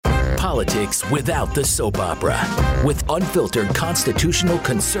Politics without the soap opera, with unfiltered constitutional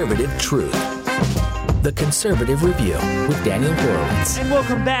conservative truth. The Conservative Review with Daniel Horowitz. And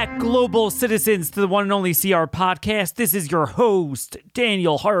welcome back, global citizens, to the one and only CR podcast. This is your host,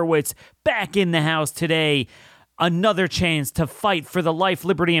 Daniel Horowitz, back in the house today. Another chance to fight for the life,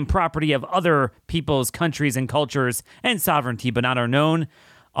 liberty, and property of other peoples, countries, and cultures, and sovereignty, but not our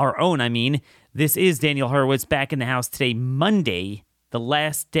own. This is Daniel Horowitz back in the house today, Monday, the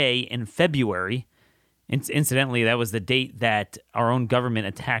last day in February. Incidentally, that was the date that our own government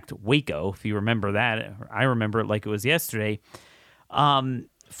attacked Waco, if you remember that. I remember it like it was yesterday.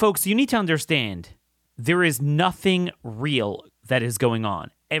 Folks, you need to understand, there is nothing real that is going on.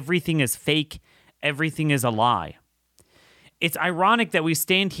 Everything is fake. Everything is a lie. It's ironic that we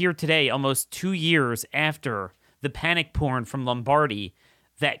stand here today, almost 2 years after the panic porn from Lombardi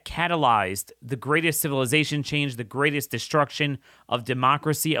that catalyzed the greatest civilization change, the greatest destruction of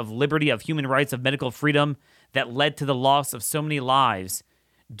democracy, of liberty, of human rights, of medical freedom, that led to the loss of so many lives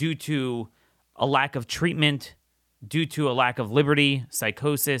due to a lack of treatment, due to a lack of liberty,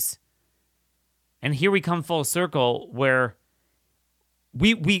 psychosis. And here we come full circle where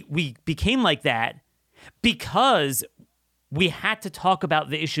we became like that because we had to talk about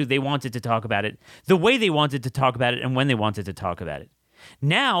the issue they wanted to talk about it, the way they wanted to talk about it, and when they wanted to talk about it.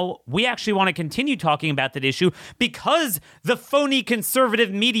 Now, we actually want to continue talking about that issue because the phony conservative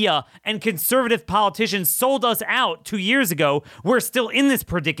media and conservative politicians sold us out 2 years ago. We're still in this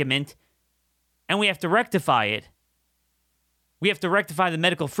predicament, and we have to rectify it. We have to rectify the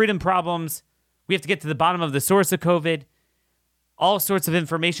medical freedom problems. We have to get to the bottom of the source of COVID. All sorts of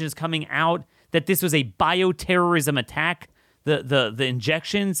information is coming out that this was a bioterrorism attack, the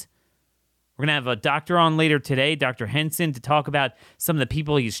injections. We're going to have a doctor on later today, Dr. Henson, to talk about some of the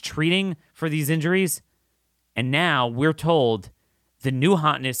people he's treating for these injuries. And now we're told the new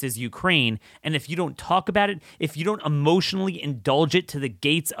hotness is Ukraine. And if you don't talk about it, if you don't emotionally indulge it to the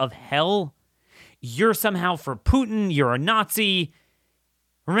gates of hell, you're somehow for Putin, you're a Nazi.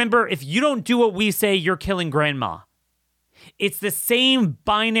 Remember, if you don't do what we say, you're killing grandma. It's the same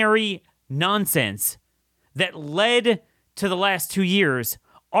binary nonsense that led to the last 2 years.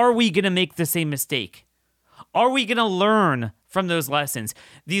 Are we going to make the same mistake? Are we going to learn from those lessons?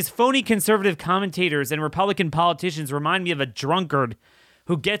 These phony conservative commentators and Republican politicians remind me of a drunkard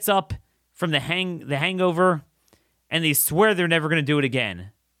who gets up from the hangover and they swear they're never going to do it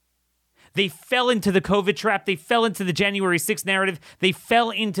again. They fell into the COVID trap. They fell into the January 6th narrative. They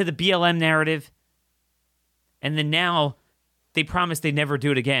fell into the BLM narrative. And then now they promise they never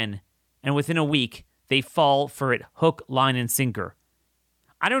do it again. And within a week, they fall for it hook, line, and sinker.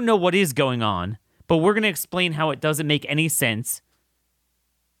 I don't know what is going on, but we're going to explain how it doesn't make any sense.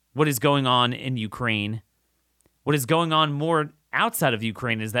 What is going on in Ukraine? What is going on more outside of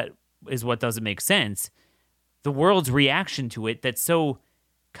Ukraine is what doesn't make sense. The world's reaction to it that's so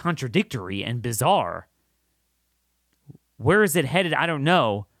contradictory and bizarre. Where is it headed? I don't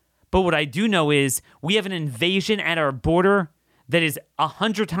know. But what I do know is we have an invasion at our border that is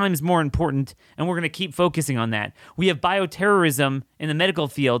 100 times more important, and we're going to keep focusing on that. We have bioterrorism in the medical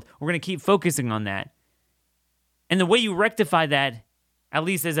field. We're going to keep focusing on that. And the way you rectify that, at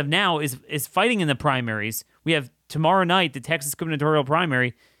least as of now, is fighting in the primaries. We have tomorrow night, the Texas gubernatorial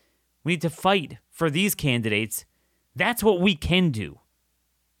primary. We need to fight for these candidates. That's what we can do.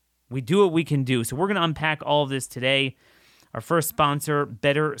 We do what we can do. So we're going to unpack all of this today. Our first sponsor,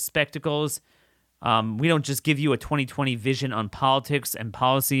 Better Spectacles. We don't just give you a 2020 vision on politics and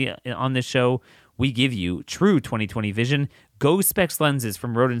policy on this show. We give you true 2020 vision. Go Specs lenses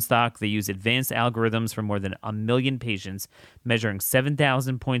from Rodenstock. They use advanced algorithms for more than 1 million patients, measuring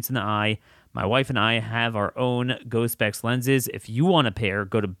 7,000 points in the eye. My wife and I have our own Go Specs lenses. If you want a pair,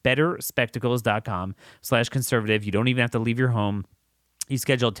 go to betterspectacles.com/conservative. You don't even have to leave your home. You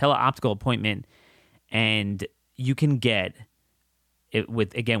schedule a teleoptical appointment, and you can get it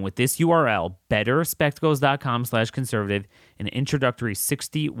with this URL, betterspectacles.com/conservative, an introductory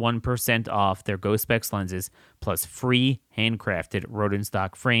 61% off their Go Specs lenses, plus free handcrafted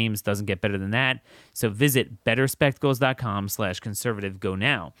Rodenstock frames. Doesn't get better than that. So visit betterspectacles.com/conservative. Go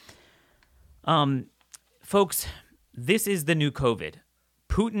now. Folks, this is the new COVID.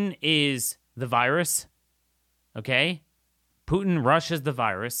 Putin is the virus, okay? Putin rushes the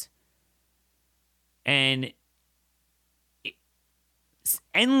virus, and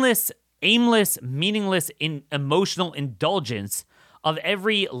endless, aimless, meaningless, emotional indulgence of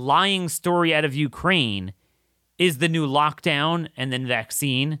every lying story out of Ukraine is the new lockdown and then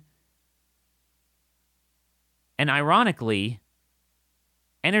vaccine. And ironically,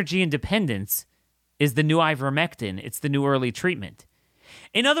 energy independence is the new ivermectin. It's the new early treatment.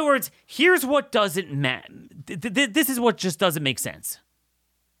 In other words, here's what doesn't matter. This is what just doesn't make sense.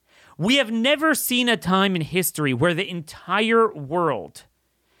 We have never seen a time in history where the entire world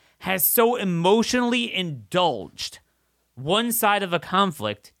has so emotionally indulged one side of a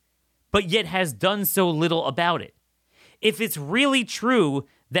conflict, but yet has done so little about it. If it's really true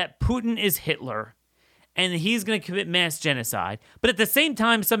that Putin is Hitler and he's going to commit mass genocide, but at the same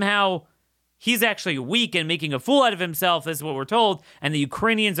time, somehow he's actually weak and making a fool out of himself, this is what we're told, and the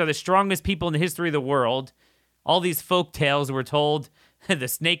Ukrainians are the strongest people in the history of the world. All these folk tales were told, the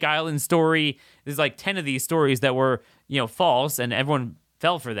Snake Island story, there's like 10 of these stories that were, false, and everyone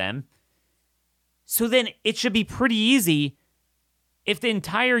fell for them. So then it should be pretty easy if the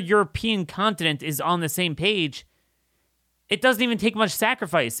entire European continent is on the same page. It doesn't even take much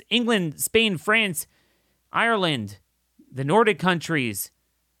sacrifice. England, Spain, France, Ireland, the Nordic countries,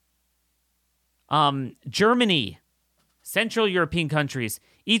 Germany, Central European countries.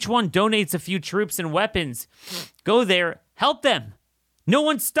 Each one donates a few troops and weapons. Go there, help them. No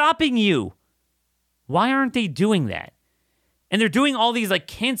one's stopping you. Why aren't they doing that? And they're doing all these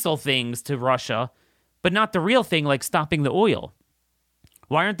cancel things to Russia, but not the real thing, like stopping the oil.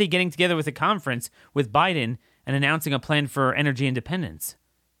 Why aren't they getting together with a conference with Biden and announcing a plan for energy independence?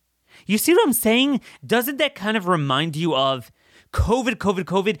 You see what I'm saying? Doesn't that kind of remind you of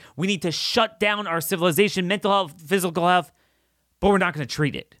COVID? We need to shut down our civilization, mental health, physical health, but we're not going to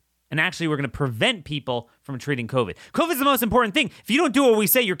treat it. And actually, we're going to prevent people from treating COVID. COVID's the most important thing. If you don't do what we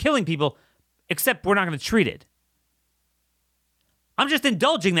say, you're killing people, except we're not going to treat it. I'm just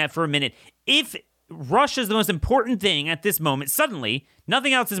indulging that for a minute. If Russia's the most important thing at this moment, suddenly,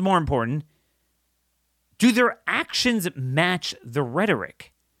 nothing else is more important, do their actions match the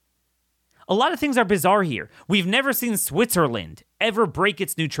rhetoric? A lot of things are bizarre here. We've never seen Switzerland ever break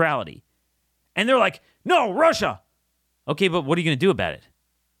its neutrality. And they're like, no, Russia. Okay, but what are you going to do about it?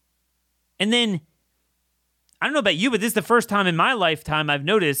 And then, I don't know about you, but this is the first time in my lifetime I've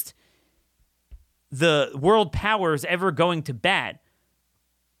noticed the world powers ever going to bat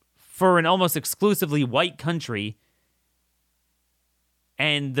for an almost exclusively white country.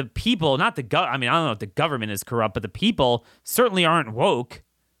 And the people, not the I don't know if the government is corrupt, but the people certainly aren't woke,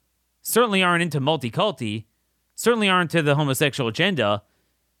 certainly aren't into multiculti, certainly aren't to the homosexual agenda,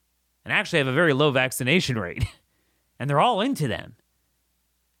 and actually have a very low vaccination rate. And they're all into them.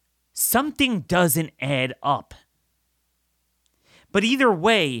 Something doesn't add up. But either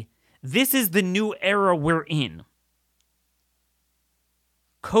way, this is the new era we're in.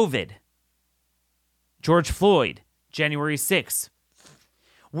 COVID, George Floyd, January 6th,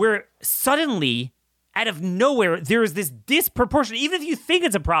 where suddenly, out of nowhere, there is this disproportion, even if you think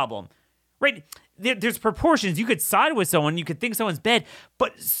it's a problem, right? There's proportions. You could side with someone, you could think someone's bad,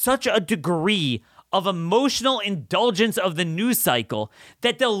 but such a degree of emotional indulgence of the news cycle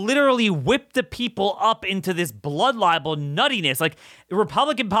that they'll literally whip the people up into this blood libel nuttiness. Like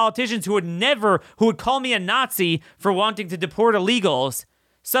Republican politicians who would call me a Nazi for wanting to deport illegals,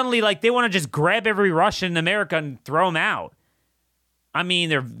 suddenly they want to just grab every Russian in America and throw them out. I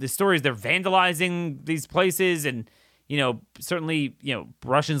mean, the stories, they're vandalizing these places and, certainly,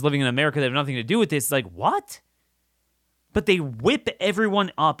 Russians living in America that have nothing to do with this. Like, what? But they whip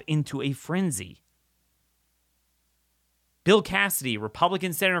everyone up into a frenzy. Bill Cassidy,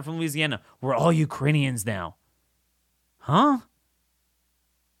 Republican senator from Louisiana, we're all Ukrainians now. Huh?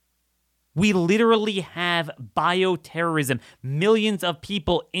 We literally have bioterrorism. Millions of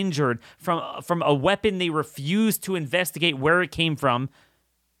people injured from a weapon they refuse to investigate where it came from.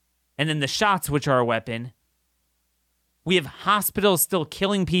 And then the shots, which are a weapon. We have hospitals still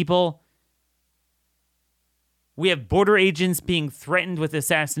killing people. We have border agents being threatened with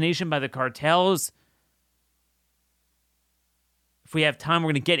assassination by the cartels. If we have time, we're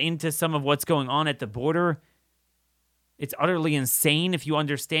going to get into some of what's going on at the border. It's utterly insane if you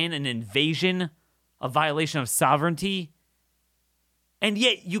understand an invasion, a violation of sovereignty. And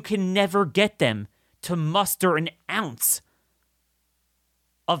yet you can never get them to muster an ounce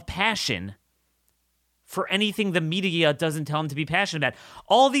of passion for anything the media doesn't tell them to be passionate about.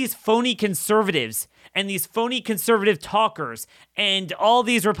 All these phony conservatives and these phony conservative talkers and all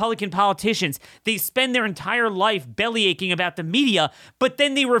these Republican politicians, they spend their entire life bellyaching about the media, but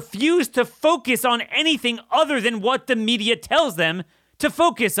then they refuse to focus on anything other than what the media tells them to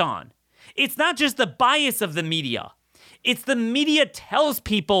focus on. It's not just the bias of the media. It's the media tells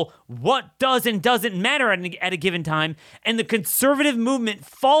people what does and doesn't matter at a given time, and the conservative movement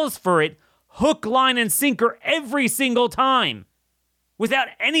falls for it hook, line, and sinker every single time without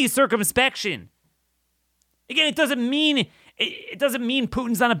any circumspection. Again, it doesn't mean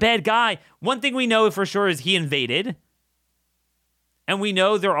Putin's not a bad guy. One thing we know for sure is he invaded. And we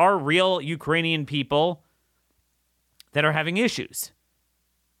know there are real Ukrainian people that are having issues.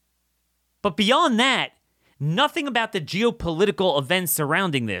 But beyond that, nothing about the geopolitical events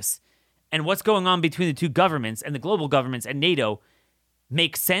surrounding this and what's going on between the two governments and the global governments and NATO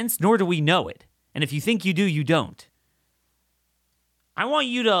makes sense, nor do we know it. And if you think you do, you don't. I want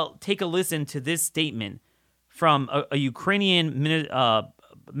you to take a listen to this statement from a Ukrainian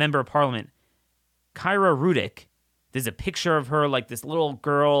member of parliament, Kyra Rudik. There's a picture of her, like this little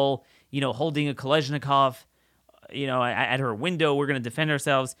girl, holding a Kalashnikov, at her window. We're going to defend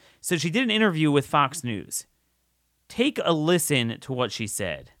ourselves. So she did an interview with Fox News. Take a listen to what she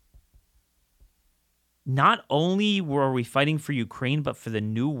said. Not only were we fighting for Ukraine, but for the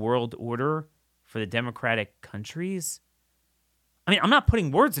new world order for the democratic countries. I mean, I'm not putting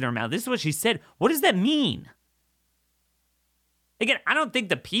words in her mouth. This is what she said. What does that mean? Again, I don't think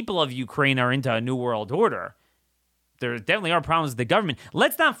the people of Ukraine are into a new world order. There definitely are problems with the government.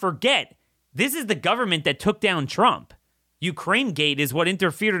 Let's not forget, this is the government that took down Trump. Ukraine Gate is what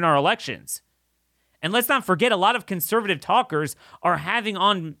interfered in our elections. And let's not forget, a lot of conservative talkers are having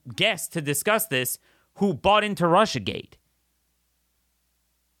on guests to discuss this who bought into Russiagate.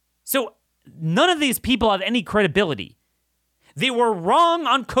 So none of these people have any credibility. They were wrong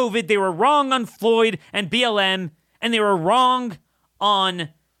on COVID, they were wrong on Floyd and BLM, and they were wrong on,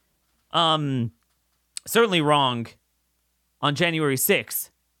 certainly wrong on January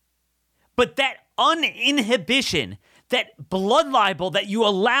 6th. But that uninhibition, that blood libel that you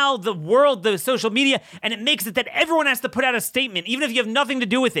allow the world, the social media, and it makes it that everyone has to put out a statement, even if you have nothing to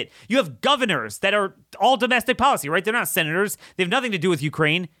do with it. You have governors that are all domestic policy, right? They're not senators. They have nothing to do with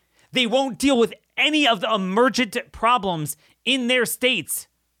Ukraine. They won't deal with any of the emergent problems in their states.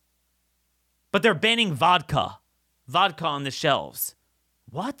 But they're banning vodka on the shelves.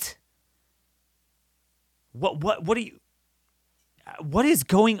 What? What is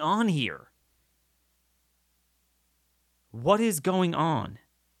going on here? What is going on?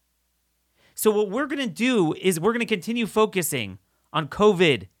 So what we're going to do is we're going to continue focusing on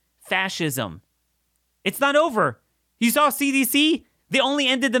COVID, fascism. It's not over. You saw CDC? They only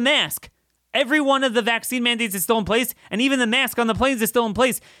ended the mask. Every one of the vaccine mandates is still in place, and even the mask on the planes is still in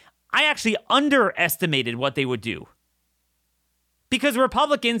place. I actually underestimated what they would do. Because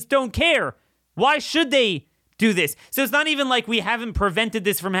Republicans don't care. Why should they do this? So it's not even like we haven't prevented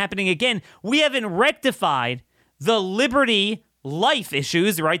this from happening again. We haven't rectified the liberty life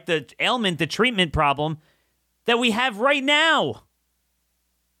issues, right? The ailment, the treatment problem that we have right now.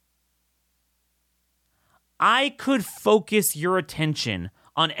 I could focus your attention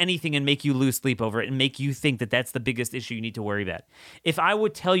on anything and make you lose sleep over it and make you think that that's the biggest issue you need to worry about. If I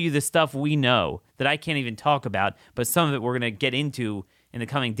would tell you the stuff we know that I can't even talk about, but some of it we're going to get into in the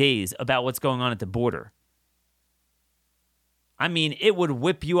coming days about what's going on at the border. I mean, it would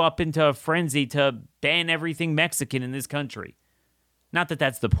whip you up into a frenzy to ban everything Mexican in this country. Not that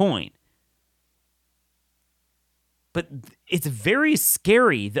that's the point. But it's very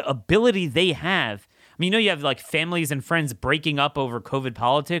scary, the ability they have. I mean, you have like families and friends breaking up over COVID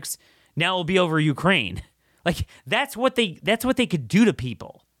politics. Now it'll be over Ukraine. Like, that's what they could do to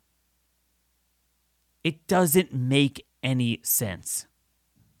people. It doesn't make any sense.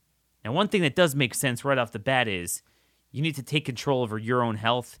 Now, one thing that does make sense right off the bat is you need to take control over your own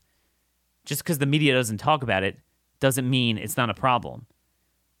health. Just because the media doesn't talk about it doesn't mean it's not a problem.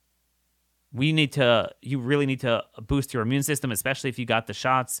 You really need to boost your immune system, especially if you got the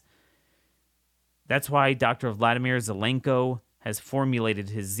shots. That's why Dr. Vladimir Zelenko has formulated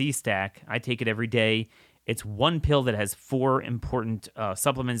his Z-Stack. I take it every day. It's one pill that has 4 important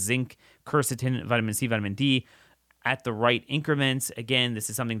supplements: zinc, quercetin, vitamin C, vitamin D, at the right increments. Again, this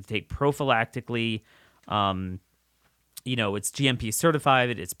is something to take prophylactically. It's GMP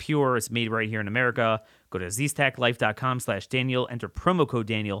certified. It's pure. It's made right here in America. Go to zstacklife.com/Daniel. Enter promo code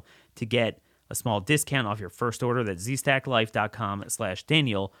Daniel to get a small discount off your first order. That's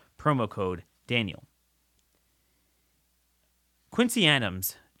zstacklife.com/Daniel. Promo code Daniel.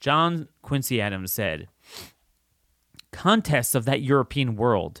 John Quincy Adams said, "Contests of that European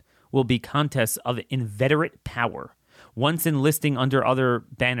world will be contests of inveterate power, once enlisting under other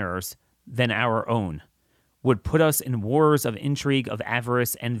banners than our own, would put us in wars of intrigue, of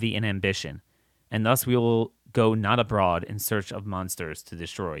avarice, envy, and ambition, and thus we will go not abroad in search of monsters to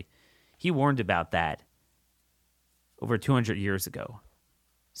destroy." He warned about that over 200 years ago.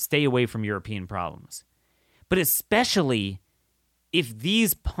 Stay away from European problems. But especially if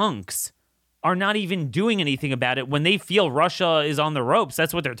these punks are not even doing anything about it when they feel Russia is on the ropes.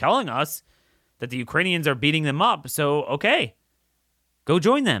 That's what they're telling us, that the Ukrainians are beating them up. So, okay, go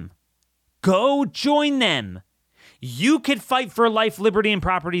join them. Go join them. You could fight for life, liberty, and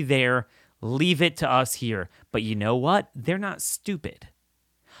property there. Leave it to us here. But you know what? They're not stupid.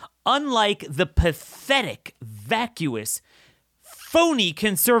 Unlike the pathetic, vacuous, phony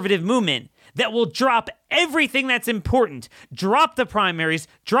conservative movement that will drop everything that's important, drop the primaries,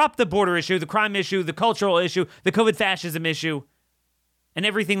 drop the border issue, the crime issue, the cultural issue, the COVID fascism issue, and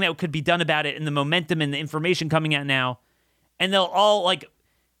everything that could be done about it, and the momentum and the information coming out now. And they'll all, I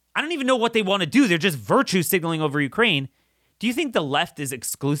don't even know what they want to do. They're just virtue signaling over Ukraine. Do you think the left is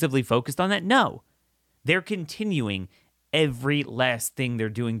exclusively focused on that? No. They're continuing every last thing they're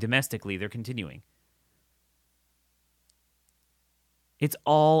doing domestically. They're continuing. It's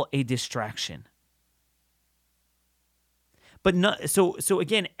all a distraction. But so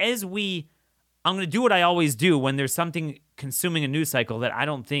again, I'm going to do what I always do when there's something consuming a news cycle that I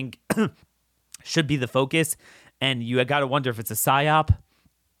don't think should be the focus, and you got to wonder if it's a psyop.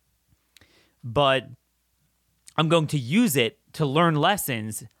 But I'm going to use it to learn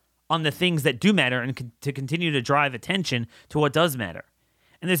lessons on the things that do matter and to continue to drive attention to what does matter.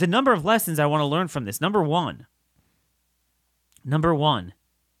 And there's a number of lessons I want to learn from this. Number one,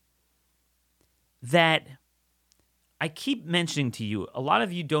 that I keep mentioning to you, a lot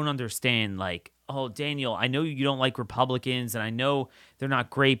of you don't understand, oh, Daniel, I know you don't like Republicans, and I know they're not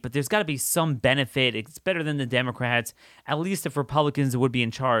great, but there's got to be some benefit. It's better than the Democrats. At least if Republicans would be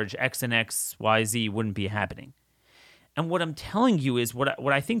in charge, X and X, Y, Z wouldn't be happening. And what I'm telling you is, what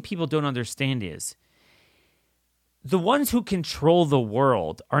I think people don't understand is, the ones who control the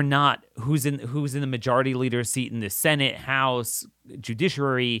world are not who's in the majority leader seat in the Senate, House,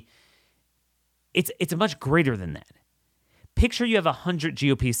 Judiciary. It's much greater than that. Picture you have 100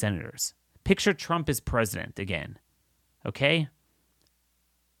 GOP senators. Picture Trump as president again. Okay?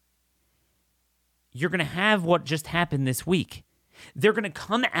 You're going to have what just happened this week. They're going to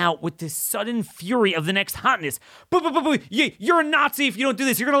come out with this sudden fury of the next hotness. You're a Nazi if you don't do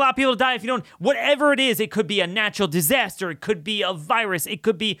this. You're going to allow people to die if you don't. Whatever it is, it could be a natural disaster. It could be a virus. It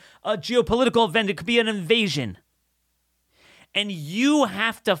could be a geopolitical event. It could be an invasion. And you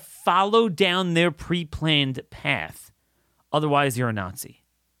have to follow down their pre-planned path. Otherwise, you're a Nazi.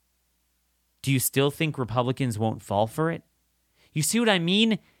 Do you still think Republicans won't fall for it? You see what I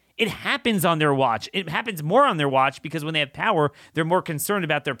mean? It happens on their watch. It happens more on their watch because when they have power, they're more concerned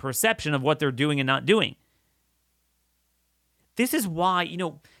about their perception of what they're doing and not doing. This is why,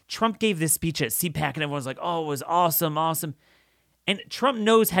 Trump gave this speech at CPAC and everyone's like, oh, it was awesome. And Trump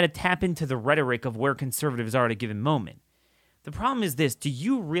knows how to tap into the rhetoric of where conservatives are at a given moment. The problem is this: do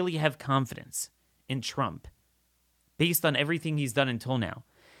you really have confidence in Trump, based on everything he's done until now,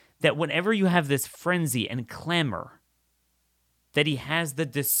 that whenever you have this frenzy and clamor, that he has the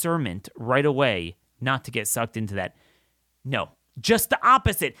discernment right away not to get sucked into that? No, just the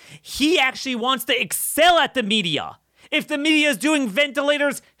opposite. He actually wants to excel at the media. If the media is doing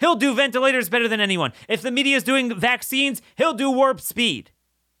ventilators, he'll do ventilators better than anyone. If the media is doing vaccines, he'll do warp speed.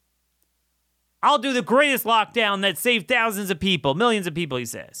 I'll do the greatest lockdown that saved thousands of people, millions of people, he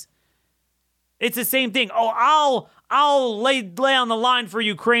says. It's the same thing. Oh, I'll lay on the line for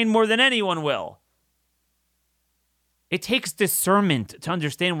Ukraine more than anyone will. It takes discernment to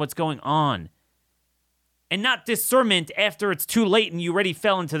understand what's going on. And not discernment after it's too late and you already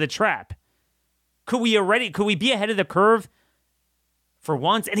fell into the trap. Could we be ahead of the curve for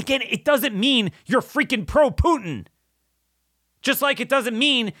once? And again, it doesn't mean you're freaking pro-Putin. Just like it doesn't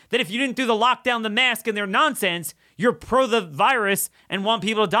mean that if you didn't do the lockdown, the mask, and their nonsense, you're pro the virus and want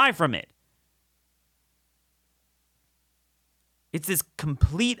people to die from it. It's this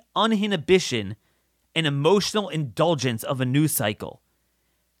complete uninhibition and emotional indulgence of a news cycle.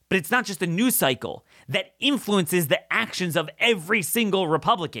 But it's not just a news cycle that influences the actions of every single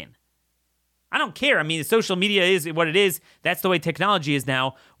Republican. I don't care. I mean, social media is what it is. That's the way technology is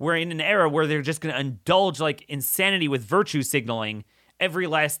now. We're in an era where they're just going to indulge like insanity with virtue signaling every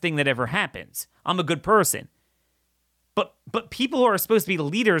last thing that ever happens. I'm a good person. But people who are supposed to be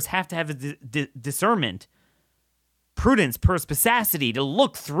leaders have to have a discernment, prudence, perspicacity to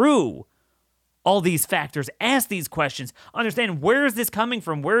look through all these factors, ask these questions, understand where is this coming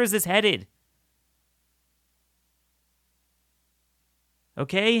from? Where is this headed?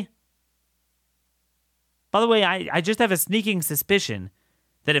 Okay? By the way, I just have a sneaking suspicion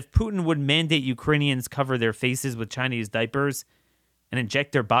that if Putin would mandate Ukrainians cover their faces with Chinese diapers and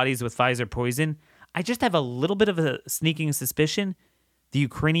inject their bodies with Pfizer poison, I just have a little bit of a sneaking suspicion the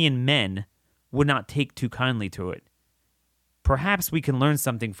Ukrainian men would not take too kindly to it. Perhaps we can learn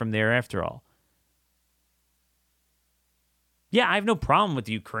something from there after all. Yeah, I have no problem with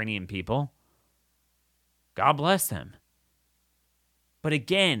the Ukrainian people. God bless them. But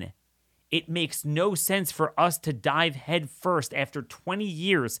again, It makes no sense for us to dive head first after 20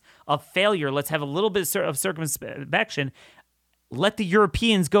 years of failure. Let's have a little bit of circumspection. Let the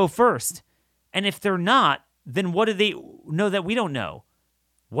Europeans go first. And if they're not, then what do they know that we don't know?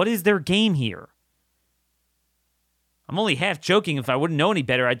 What is their game here? I'm only half joking. If I wouldn't know any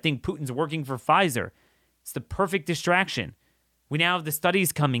better, I'd think Putin's working for Pfizer. It's the perfect distraction. We now have the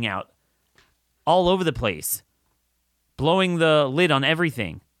studies coming out all over the place, blowing the lid on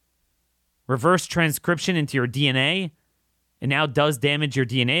everything. Reverse transcription into your DNA. It now does damage your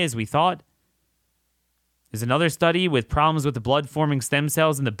DNA as we thought. There's another study with problems with the blood-forming stem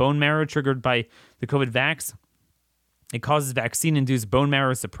cells in the bone marrow triggered by the COVID vax. It causes vaccine-induced bone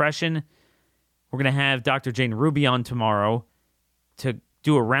marrow suppression. We're going to have Dr. Jane Ruby on tomorrow to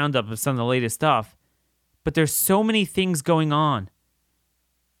do a roundup of some of the latest stuff. But there's so many things going on.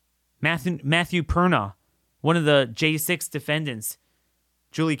 Matthew Perna, one of the J6 defendants,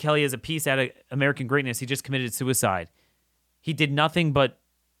 Julie Kelly has a piece out of American Greatness. He just committed suicide. He did nothing but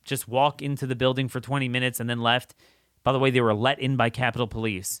just walk into the building for 20 minutes and then left. By the way, they were let in by Capitol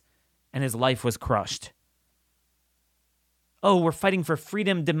Police, and his life was crushed. Oh, we're fighting for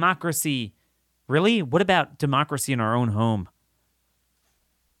freedom, democracy. Really? What about democracy in our own home?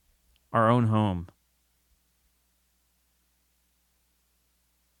 Our own home.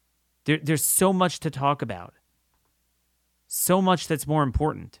 There's so much to talk about. So much that's more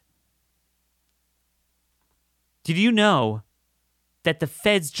important. Did you know that the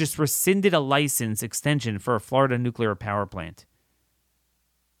feds just rescinded a license extension for a Florida nuclear power plant?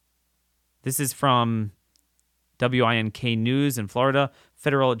 This is from WINK News in Florida.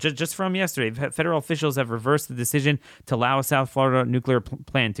 Just from yesterday, federal officials have reversed the decision to allow a South Florida nuclear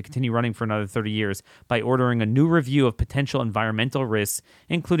plant to continue running for another 30 years by ordering a new review of potential environmental risks,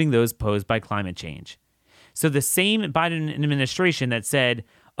 including those posed by climate change. So the same Biden administration that said,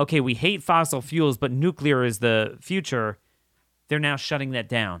 okay, we hate fossil fuels, but nuclear is the future, they're now shutting that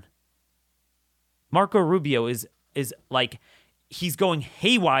down. Marco Rubio is like, he's going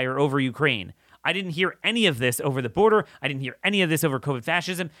haywire over Ukraine. I didn't hear any of this over the border. I didn't hear any of this over COVID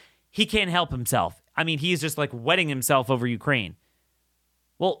fascism. He can't help himself. I mean, he's just like wetting himself over Ukraine.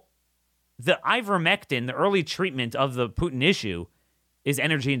 Well, the ivermectin, the early treatment of the Putin issue, is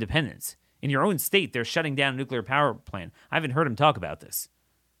energy independence. In your own state, they're shutting down a nuclear power plant. I haven't heard him talk about this.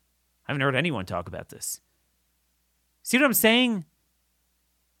 I haven't heard anyone talk about this. See what I'm saying?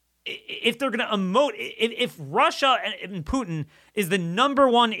 If they're going to emote, if Russia and Putin is the number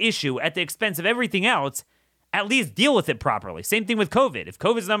one issue at the expense of everything else, at least deal with it properly. Same thing with COVID. If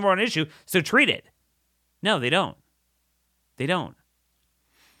COVID's the number one issue, so treat it. No, they don't. They don't.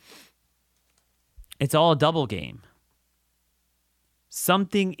 It's all a double game.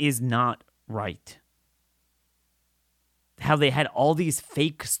 Something is not right. How they had all these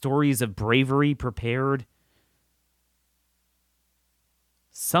fake stories of bravery prepared.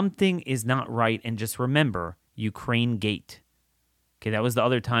 Something is not right, and just remember, Ukraine Gate. Okay, that was the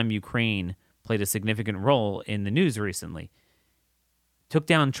other time Ukraine played a significant role in the news recently. Took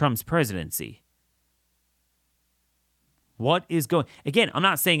down Trump's presidency. What is going... Again, I'm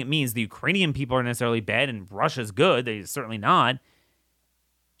not saying it means the Ukrainian people are necessarily bad and Russia's good. They're certainly not.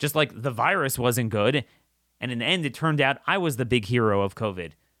 Just like the virus wasn't good. And in the end, it turned out I was the big hero of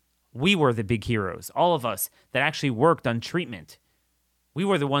COVID. We were the big heroes. All of us that actually worked on treatment. We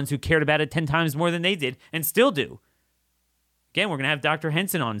were the ones who cared about it 10 times more than they did and still do. Again, we're going to have Dr.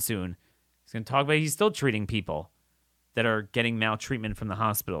 Henson on soon. He's going to talk about he's still treating people that are getting maltreatment from the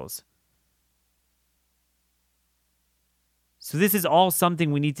hospitals. So this is all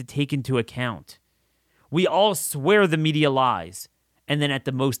something we need to take into account. We all swear the media lies. And then at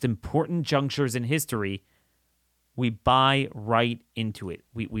the most important junctures in history, we buy right into it.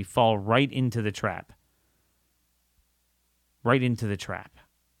 We fall right into the trap. Right into the trap.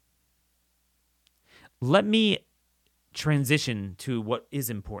 Let me transition to what is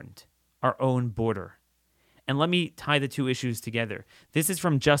important, our own border. And let me tie the two issues together. This is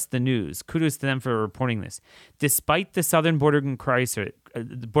from Just the News. Kudos to them for reporting this. Despite the southern border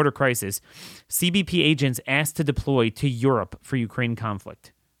crisis, CBP agents asked to deploy to Europe for Ukraine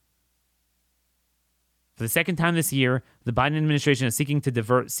conflict. For the second time this year, the Biden administration is seeking to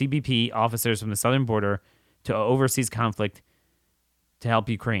divert CBP officers from the southern border to overseas conflict to help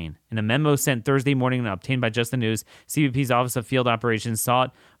Ukraine. In a memo sent Thursday morning and obtained by Just the News, CBP's Office of Field Operations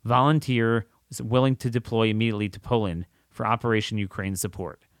sought volunteers willing to deploy immediately to Poland for Operation Ukraine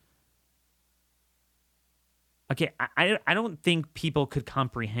support. Okay, I don't think people could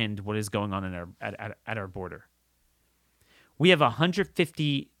comprehend what is going on in at our border. We have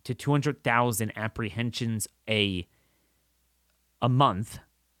 150 to 200,000 apprehensions a month,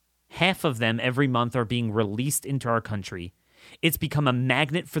 Half of them every month are being released into our country. It's become a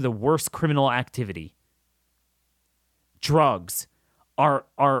magnet for the worst criminal activity. Drugs.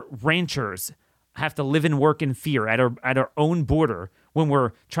 Our ranchers have to live and work in fear at our own border when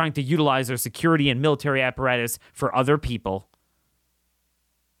we're trying to utilize our security and military apparatus for other people.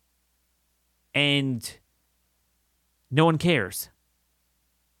 And no one cares.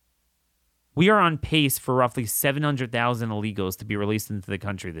 We are on pace for roughly 700,000 illegals to be released into the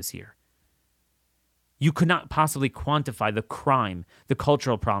country this year. You could not possibly quantify the crime, the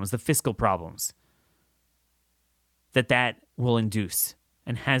cultural problems, the fiscal problems that will induce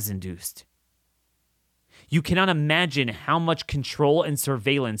and has induced. You cannot imagine how much control and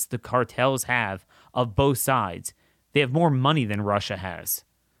surveillance the cartels have of both sides. They have more money than Russia has.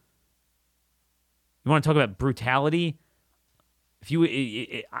 You want to talk about brutality?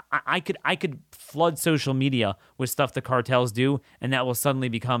 I could flood social media with stuff the cartels do, and that will suddenly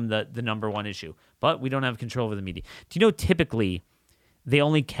become the number one issue. But we don't have control over the media. Do you know typically they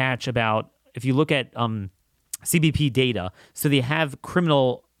only catch about, if you look at CBP data, so they have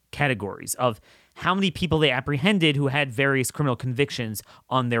criminal categories of how many people they apprehended who had various criminal convictions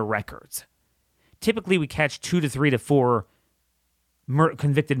on their records. Typically, we catch 2 to 3 to 4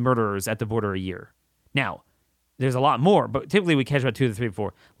 convicted murderers at the border a year. Now, there's a lot more, but typically we catch about 2 to 3 to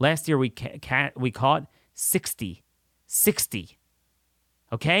 4. Last year, we caught 60. 60.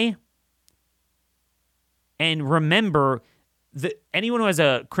 Okay? And remember, anyone who has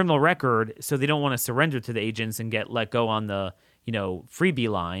a criminal record, so they don't want to surrender to the agents and get let go on the freebie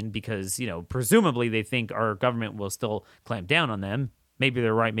line because, presumably they think our government will still clamp down on them. Maybe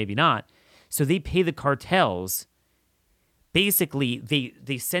they're right, maybe not. So they pay the cartels. Basically,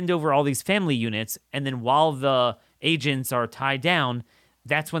 they send over all these family units, and then while the agents are tied down,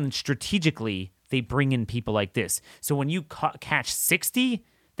 that's when strategically they bring in people like this. So when you catch 60,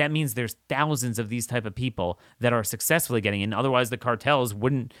 that means there's thousands of these type of people that are successfully getting in. Otherwise, the cartels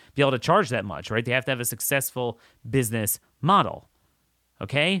wouldn't be able to charge that much, right? They have to have a successful business model,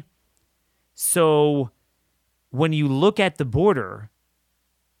 okay? So when you look at the border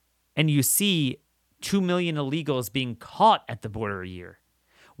and you see 2 million illegals being caught at the border a year,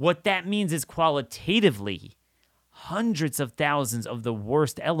 what that means is qualitatively hundreds of thousands of the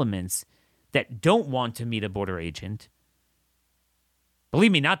worst elements that don't want to meet a border agent.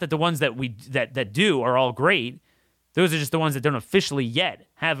 Believe me, not that the ones that do are all great. Those are just the ones that don't officially yet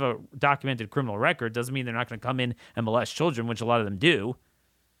have a documented criminal record. Doesn't mean they're not going to come in and molest children, which a lot of them do.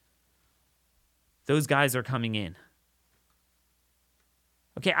 Those guys are coming in.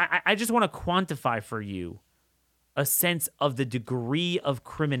 Okay, I just want to quantify for you a sense of the degree of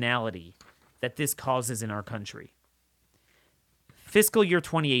criminality that this causes in our country. Fiscal year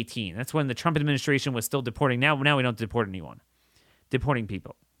 2018, that's when the Trump administration was still deporting. Now we don't deport anyone. Deporting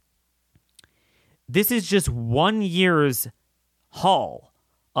people. This is just 1 year's haul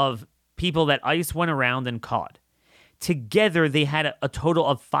of people that ICE went around and caught. Together, they had a total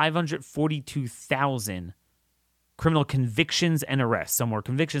of 542,000 criminal convictions and arrests. Some were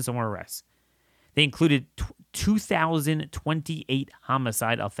convictions, some were arrests. They included 2,028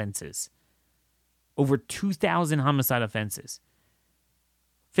 homicide offenses. Over 2,000 homicide offenses.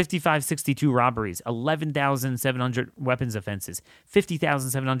 5,562 robberies, 11,700 weapons offenses,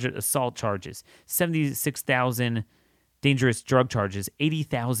 50,700 assault charges, 76,000 dangerous drug charges,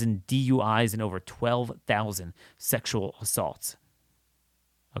 80,000 DUIs, and over 12,000 sexual assaults.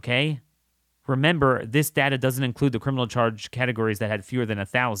 Okay? Remember, this data doesn't include the criminal charge categories that had fewer than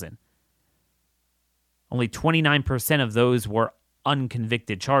 1,000. Only 29% of those were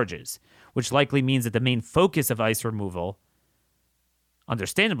unconvicted charges, which likely means that the main focus of ICE removal,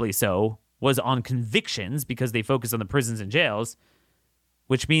 understandably so, was on convictions because they focus on the prisons and jails,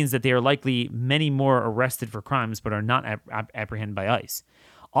 which means that they are likely many more arrested for crimes but are not apprehended by ICE.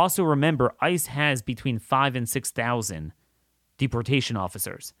 Also remember, ICE has between 5,000 and 6,000 deportation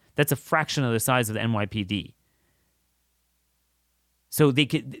officers. That's a fraction of the size of the NYPD. So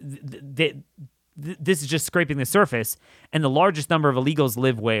this is just scraping the surface, and the largest number of illegals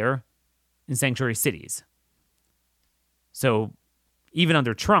live where? In sanctuary cities. So even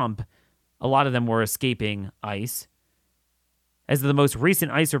under Trump, a lot of them were escaping ICE. As of the most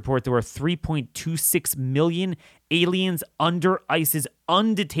recent ICE report, there were 3.26 million aliens under ICE's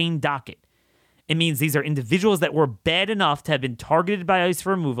undetained docket. It means these are individuals that were bad enough to have been targeted by ICE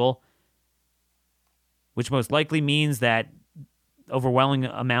for removal, which most likely means that overwhelming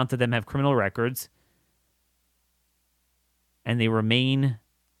amount of them have criminal records, and they remain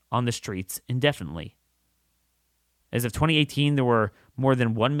on the streets indefinitely. As of 2018, there were more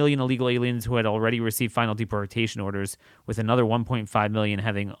than 1 million illegal aliens who had already received final deportation orders, with another 1.5 million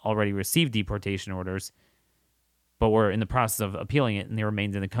having already received deportation orders, but were in the process of appealing it, and they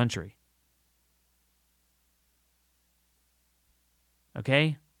remained in the country.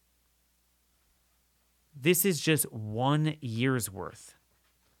 Okay? This is just 1 year's worth.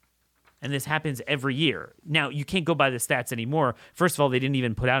 And this happens every year. Now, you can't go by the stats anymore. First of all, they didn't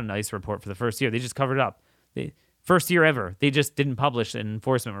even put out an ICE report for the first year. They just covered it up. First year ever. They just didn't publish an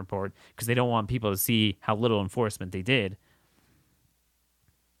enforcement report because they don't want people to see how little enforcement they did.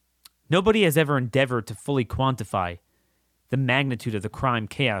 Nobody has ever endeavored to fully quantify the magnitude of the crime,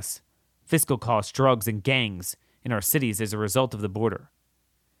 chaos, fiscal costs, drugs, and gangs in our cities as a result of the border.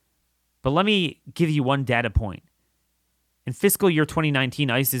 But let me give you one data point. In fiscal year 2019,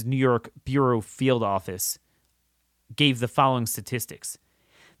 ICE's New York Bureau Field Office gave the following statistics.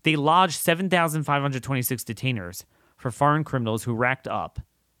 They lodged 7,526 detainers for foreign criminals who racked up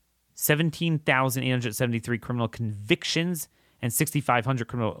 17,873 criminal convictions and 6,500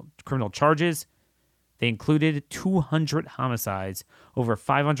 criminal charges. They included 200 homicides, over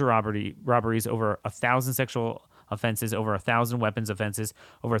 500 robberies, over 1,000 sexual offenses, over 1,000 weapons offenses,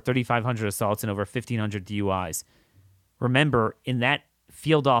 over 3,500 assaults, and over 1,500 DUIs. Remember, in that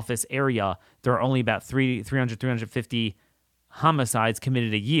field office area, there are only about 350 homicides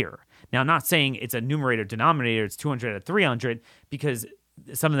committed a year. Now, I'm not saying it's a numerator-denominator, it's 200 out of 300, because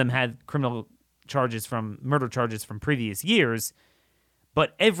some of them had murder charges from previous years,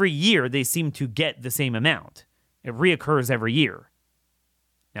 but every year they seem to get the same amount. It reoccurs every year.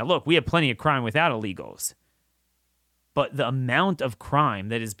 Now, look, we have plenty of crime without illegals, but the amount of crime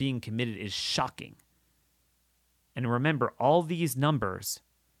that is being committed is shocking. And remember, all these numbers,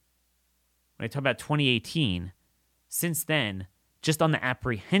 when I talk about 2018, since then, just on the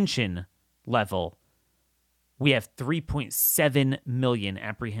apprehension level, we have 3.7 million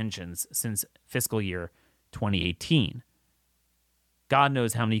apprehensions since fiscal year 2018. God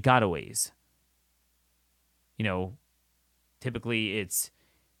knows how many gotaways. Typically it's,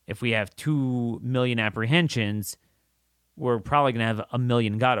 if we have 2 million apprehensions, we're probably going to have 1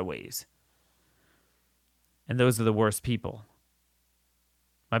 million gotaways. And those are the worst people.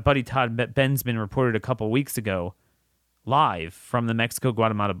 My buddy Todd Bensman reported a couple weeks ago, live from the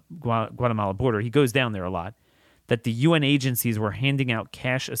Mexico-Guatemala border, he goes down there a lot, that the UN agencies were handing out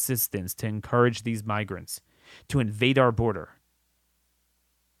cash assistance to encourage these migrants to invade our border.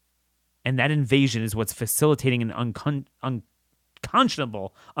 And that invasion is what's facilitating an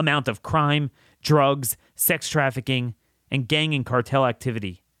unconscionable amount of crime, drugs, sex trafficking, and gang and cartel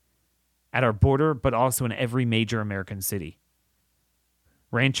activity at our border, but also in every major American city.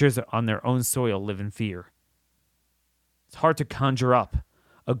 Ranchers on their own soil live in fear. It's hard to conjure up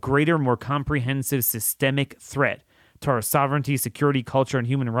a greater, more comprehensive systemic threat to our sovereignty, security, culture, and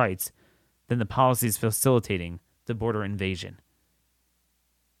human rights than the policies facilitating the border invasion.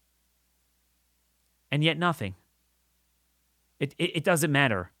 And yet nothing. It doesn't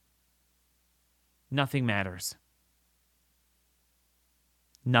matter. Nothing matters.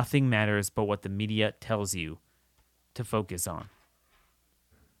 Nothing matters but what the media tells you to focus on.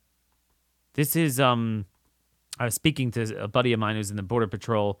 This is, I was speaking to a buddy of mine who's in the Border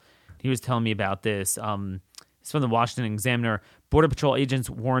Patrol. He was telling me about this. It's from the Washington Examiner. Border Patrol agents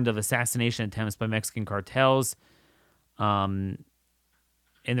warned of assassination attempts by Mexican cartels.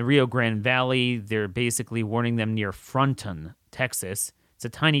 In the Rio Grande Valley, they're basically warning them near Fronton, Texas. It's a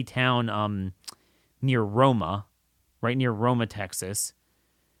tiny town near Roma, right near Roma, Texas.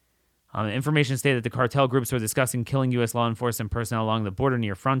 Information stated that the cartel groups were discussing killing U.S. law enforcement personnel along the border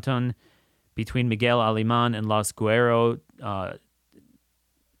near Fronton between Miguel Alemán and Los Guerrero.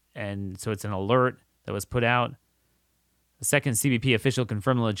 And so it's an alert that was put out. The second CBP official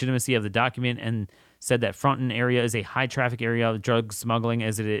confirmed the legitimacy of the document and said that Fronton area is a high-traffic area of drug smuggling,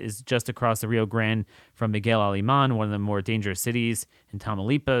 as it is just across the Rio Grande from Miguel Alemán, one of the more dangerous cities in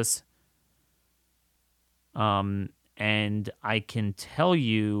Tamaulipas. And I can tell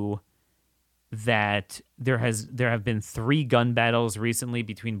you that there have been 3 gun battles recently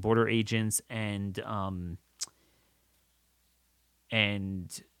between border agents and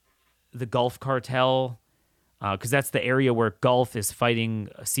the Gulf Cartel, because that's the area where Gulf is fighting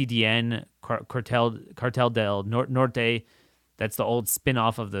CDN, Cartel del Norte. That's the old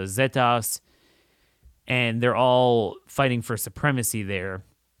spin-off of the Zetas, and they're all fighting for supremacy there.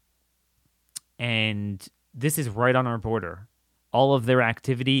 And this is right on our border. All of their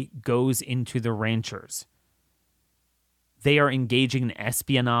activity goes into the ranchers. They are engaging in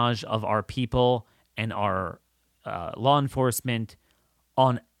espionage of our people and our law enforcement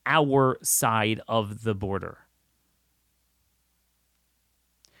on our side of the border.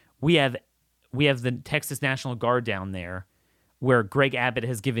 We have the Texas National Guard down there, where Greg Abbott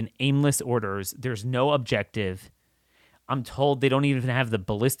has given aimless orders. There's no objective. I'm told they don't even have the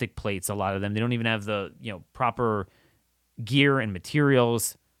ballistic plates, a lot of them. They don't even have the, proper gear and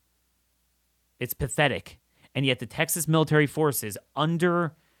materials. It's pathetic. And yet the Texas military forces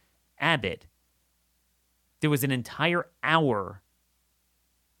under Abbott, there was an entire hour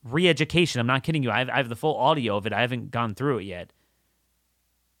re-education. I'm not kidding you. I have the full audio of it. I haven't gone through it yet.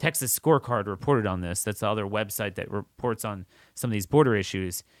 Texas Scorecard reported on this. That's the other website that reports on some of these border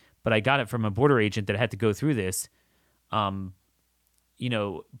issues. But I got it from a border agent that had to go through this. But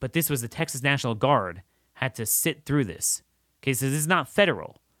this was the Texas National Guard had to sit through this. Okay, so this is not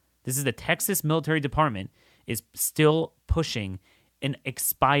federal. This is the Texas Military Department is still pushing an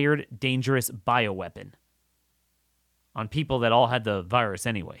expired, dangerous bioweapon on people that all had the virus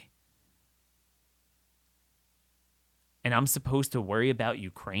anyway. And I'm supposed to worry about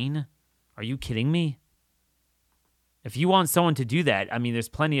Ukraine? Are you kidding me? If you want someone to do that, I mean, there's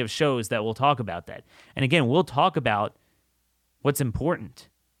plenty of shows that will talk about that. And again, we'll talk about what's important.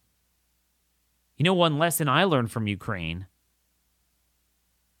 One lesson I learned from Ukraine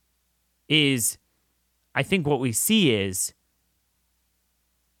is, I think what we see is,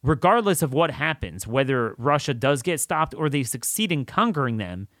 regardless of what happens, whether Russia does get stopped or they succeed in conquering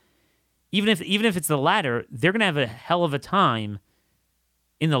them, even if it's the latter, they're going to have a hell of a time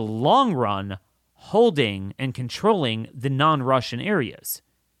in the long run holding and controlling the non-Russian areas.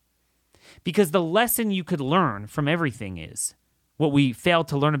 Because the lesson you could learn from everything is what we failed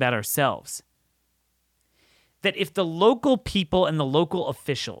to learn about ourselves. That if the local people and the local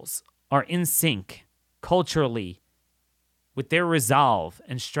officials are in sync culturally with their resolve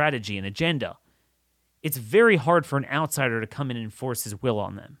and strategy and agenda, it's very hard for an outsider to come in and enforce his will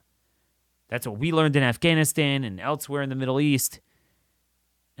on them. That's what we learned in Afghanistan and elsewhere in the Middle East.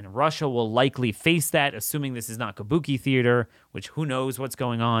 And Russia will likely face that, assuming this is not kabuki theater, which who knows what's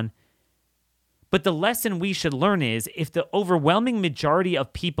going on. But the lesson we should learn is, if the overwhelming majority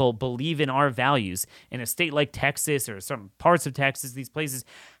of people believe in our values in a state like Texas or some parts of Texas, these places,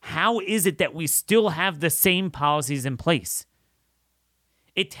 how is it that we still have the same policies in place?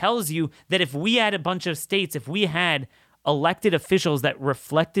 It tells you that if we had a bunch of states, if we had elected officials that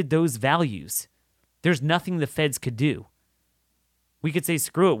reflected those values, there's nothing the feds could do. We could say,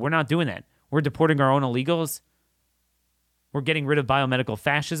 screw it, we're not doing that. We're deporting our own illegals. We're getting rid of biomedical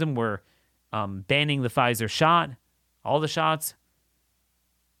fascism. We're banning the Pfizer shot, all the shots.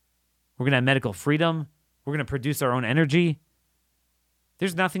 We're going to have medical freedom. We're going to produce our own energy.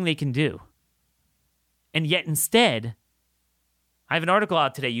 There's nothing they can do. And yet instead, I have an article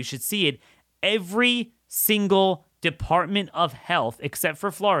out today. You should see it. Every single Department of Health, except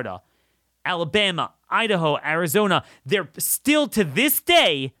for Florida, Alabama, Idaho, Arizona, they're still to this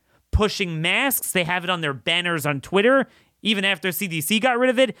day pushing masks. They have it on their banners on Twitter. Even after CDC got rid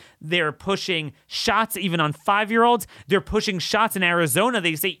of it, they're pushing shots even on 5-year-olds. They're pushing shots in Arizona.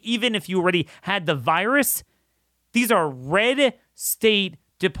 They say even if you already had the virus, these are red state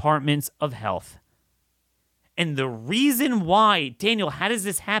departments of health. And the reason why, Daniel, how does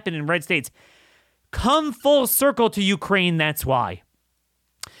this happen in red states? Come full circle to Ukraine, that's why.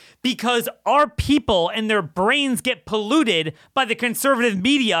 Because our people and their brains get polluted by the conservative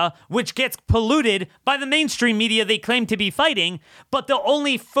media, which gets polluted by the mainstream media they claim to be fighting, but they'll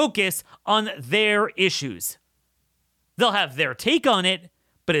only focus on their issues. They'll have their take on it,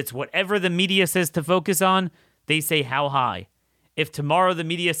 but it's whatever the media says to focus on, they say how high. If tomorrow the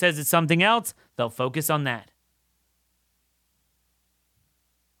media says it's something else, they'll focus on that.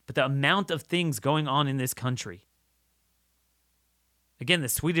 But the amount of things going on in this country. Again, the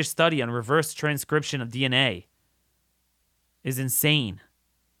Swedish study on reverse transcription of DNA is insane.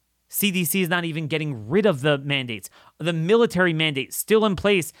 CDC is not even getting rid of the mandates. The military mandate still in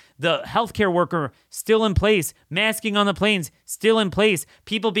place. The healthcare worker still in place. Masking on the planes still in place.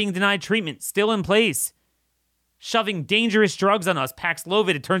 People being denied treatment still in place. Shoving dangerous drugs on us.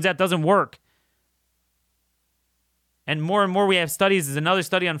 Paxlovid, it turns out, doesn't work. And more we have studies. There's another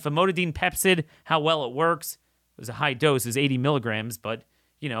study on famotidine Pepcid, how well it works. It was a high dose. It was 80 milligrams, but,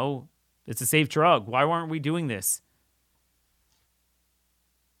 it's a safe drug. Why aren't we doing this?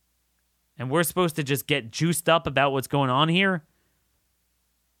 And we're supposed to just get juiced up about what's going on here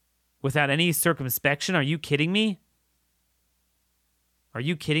without any circumspection? Are you kidding me? Are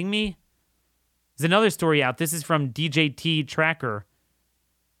you kidding me? There's another story out. This is from DJT Tracker.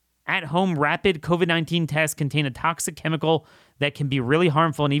 At-home rapid COVID-19 tests contain a toxic chemical that can be really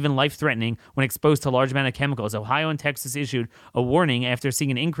harmful and even life-threatening when exposed to a large amount of chemicals. Ohio and Texas issued a warning after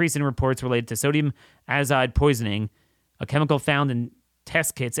seeing an increase in reports related to sodium azide poisoning, a chemical found in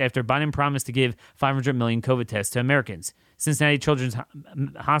test kits after Biden promised to give 500 million COVID tests to Americans. Cincinnati Children's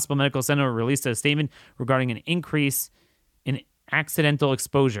Hospital Medical Center released a statement regarding an increase in accidental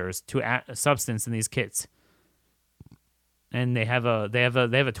exposures to a substance in these kits, and they have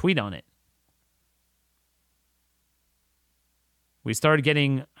a tweet on it. We started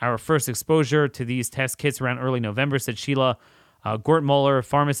getting our first exposure to these test kits around early November, said Sheila Gortmuller,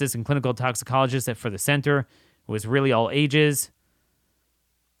 pharmacist and clinical toxicologist for the center. It was really all ages.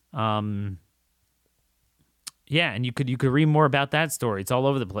 Yeah, and you could read more about that story. It's all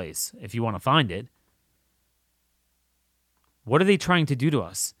over the place if you want to find it. What are they trying to do to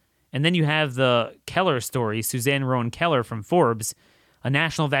us? And then you have the Keller story, Suzanne Rowan Keller from Forbes. A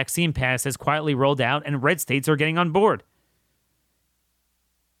national vaccine pass has quietly rolled out, and red states are getting on board.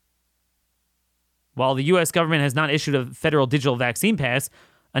 While the U.S. government has not issued a federal digital vaccine pass,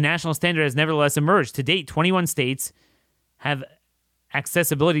 a national standard has nevertheless emerged. To date, 21 states have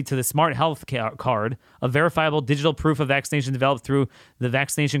accessibility to the Smart Health Card, a verifiable digital proof of vaccination developed through the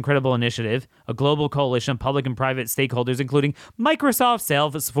Vaccination Credible Initiative, a global coalition of public and private stakeholders, including Microsoft,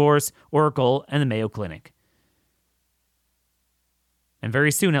 Salesforce, Oracle, and the Mayo Clinic. And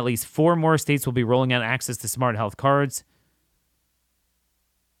very soon, at least 4 more states will be rolling out access to Smart Health Cards.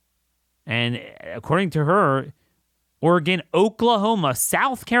 And according to her, Oregon, Oklahoma,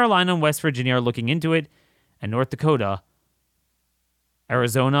 South Carolina, and West Virginia are looking into it, and North Dakota,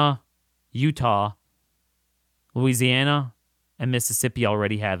 Arizona, Utah, Louisiana, and Mississippi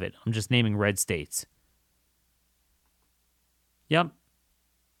already have it. I'm just naming red states. Yep.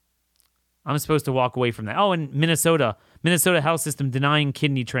 I'm supposed to walk away from that. Oh, and Minnesota health system denying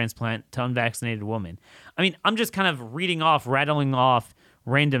kidney transplant to unvaccinated woman. I mean, I'm just kind of rattling off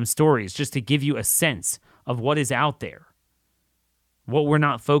random stories just to give you a sense of what is out there, what we're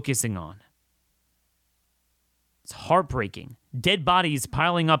not focusing on. It's heartbreaking. Dead bodies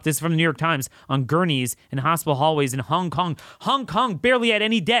piling up, this is from the New York Times, on gurneys in hospital hallways in Hong Kong. Hong Kong barely had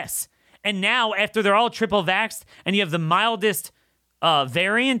any deaths. And now, after they're all triple vaxxed and you have the mildest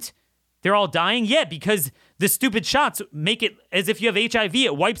variant, they're all dying? Yeah, because the stupid shots make it as if you have HIV.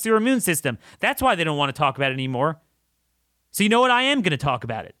 It wipes your immune system. That's why they don't want to talk about it anymore. So you know what? I am going to talk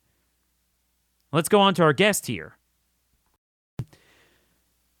about it. Let's go on to our guest here.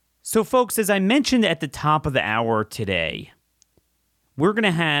 So, folks, as I mentioned at the top of the hour today, we're going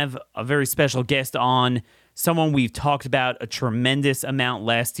to have a very special guest on, someone we've talked about a tremendous amount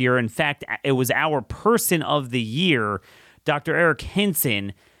last year. In fact, it was our person of the year, Dr. Eric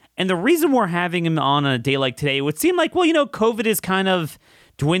Hinson. And the reason we're having him on a day like today, it would seem like, well, you know, COVID is kind of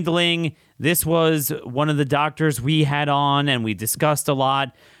dwindling. This was one of the doctors we had on, and we discussed a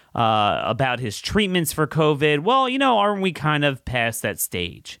lot about his treatments for COVID. Well, you know, aren't we kind of past that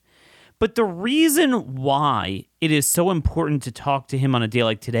stage? But the reason why it is so important to talk to him on a day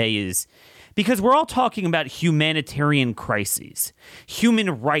like today is because we're all talking about humanitarian crises,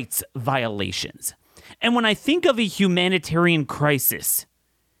 human rights violations. And when I think of a humanitarian crisis,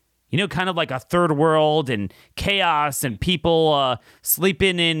 you know, kind of like a third world and chaos and people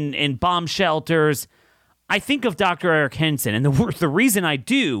sleeping in bomb shelters, I think of Dr. Eric Hinson. And the reason I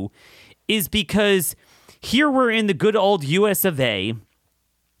do is because here we're in the good old US of A,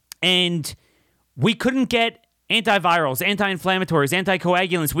 and we couldn't get antivirals, anti-inflammatories,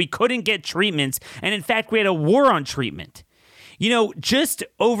 anticoagulants. We couldn't get treatments. And in fact, we had a war on treatment. You know, just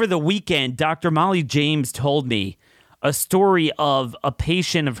over the weekend, Dr. Molly James told me a story of a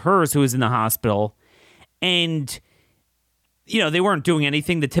patient of hers who was in the hospital. And, you know, they weren't doing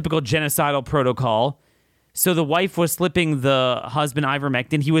anything, the typical genocidal protocol. So the wife was slipping the husband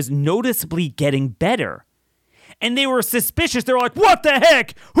ivermectin. He was noticeably getting better. And they were suspicious. They were like, what the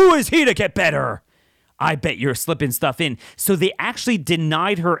heck? Who is he to get better? I bet you're slipping stuff in. So they actually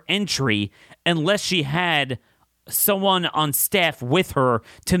denied her entry unless she had someone on staff with her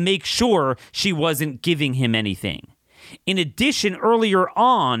to make sure she wasn't giving him anything. In addition, earlier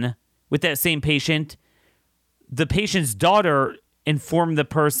on with that same patient, the patient's daughter informed the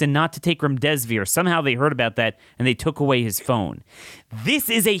person not to take remdesivir. Somehow they heard about that and they took away his phone. This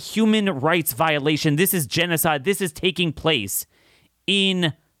is a human rights violation. This is genocide. This is taking place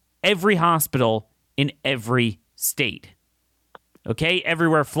in every hospital in every state. Okay,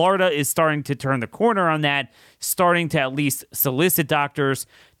 everywhere. Florida is starting to turn the corner on that, starting to at least solicit doctors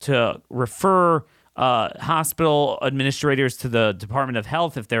to refer hospital administrators to the Department of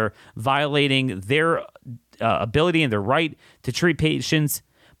Health if they're violating their ability and their right to treat patients.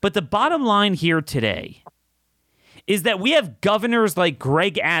 But the bottom line here today is that we have governors like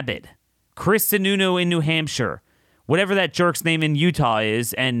Greg Abbott, Chris Sununu in New Hampshire, whatever that jerk's name in Utah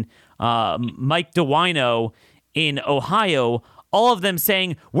is, and Mike DeWino in Ohio, all of them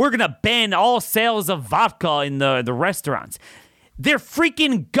saying, we're going to ban all sales of vodka in the restaurants. They're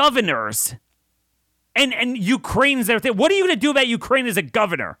freaking governors. And Ukraine's their thing. What are you going to do about Ukraine as a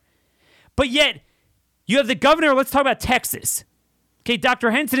governor? But yet, you have the governor, let's talk about Texas. Okay,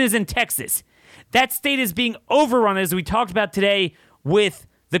 Dr. Henson is in Texas. That state is being overrun, as we talked about today, with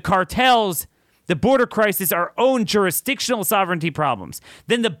the cartels, the border crisis, our own jurisdictional sovereignty problems,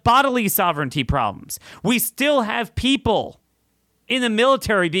 then the bodily sovereignty problems. We still have people in the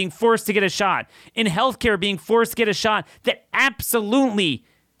military being forced to get a shot, in healthcare being forced to get a shot that absolutely,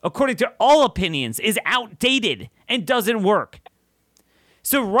 according to all opinions, is outdated and doesn't work.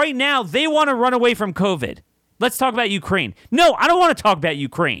 So right now, they want to run away from COVID. Let's talk about Ukraine. No, I don't want to talk about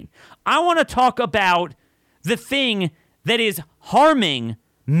Ukraine. I want to talk about the thing that is harming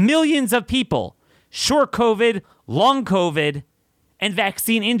millions of people. Short COVID, long COVID, and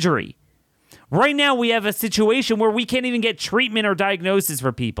vaccine injury. Right now, we have a situation where we can't even get treatment or diagnosis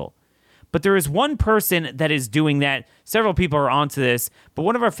for people. But there is one person that is doing that. Several people are onto this, but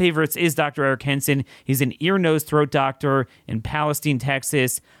one of our favorites is Dr. Eric Henson. He's an ear, nose, throat doctor in Palestine,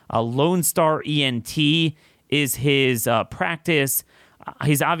 Texas. Lone Star ENT is his practice.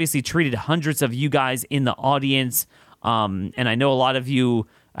 He's obviously treated hundreds of you guys in the audience, and I know a lot of you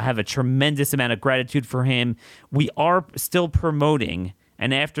have a tremendous amount of gratitude for him. We are still promoting,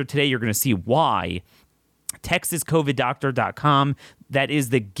 and after today, you're going to see why. TexasCovidDoctor.com. That is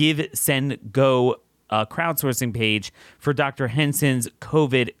the Give, Send, Go crowdsourcing page for Dr. Henson's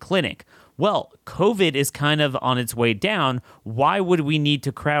COVID clinic. Well, COVID is kind of on its way down. Why would we need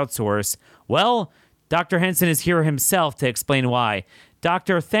to crowdsource? Well, Dr. Henson is here himself to explain why.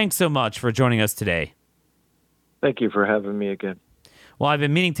 Doctor, thanks so much for joining us today. Thank you for having me again. Well, I've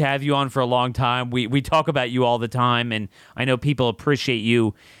been meaning to have you on for a long time. We talk about you all the time, and I know people appreciate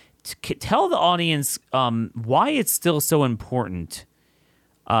you. Tell the audience why it's still so important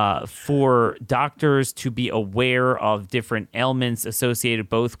for doctors to be aware of different ailments associated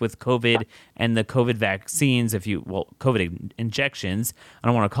both with COVID and the COVID vaccines, COVID injections. I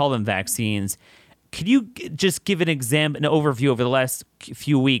don't want to call them vaccines. Could you just give an overview over the last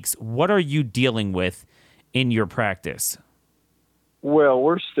few weeks? What are you dealing with in your practice? Well,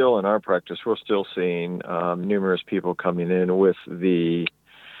 we're still in our practice. We're still seeing numerous people coming in with the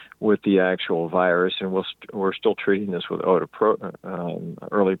actual virus, and we're still treating this with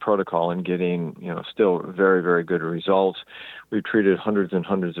early protocol and getting still very, very good results. We've treated hundreds and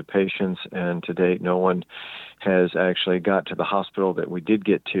hundreds of patients, and to date, no one has actually got to the hospital that we did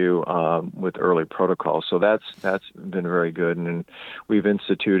get to with early protocol. So that's been very good, and we've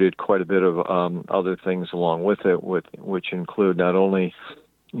instituted quite a bit of other things along with it, which include not only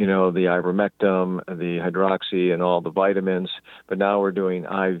the ivermectin, the hydroxy, and all the vitamins. But now we're doing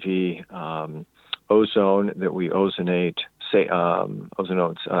IV ozone that we ozonate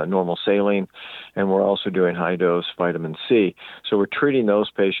normal saline, and we're also doing high-dose vitamin C. So we're treating those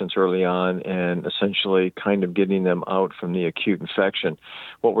patients early on and essentially kind of getting them out from the acute infection.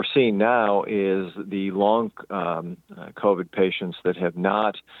 What we're seeing now is the long COVID patients that have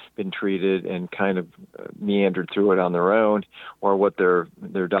not been treated and kind of meandered through it on their own, or what their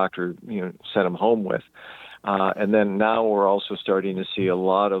doctor sent them home with. And then now we're also starting to see a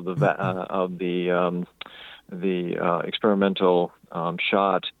lot of the experimental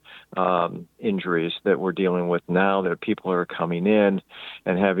shot injuries that we're dealing with now, that people are coming in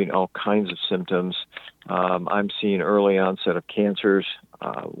and having all kinds of symptoms. I'm seeing early onset of cancers,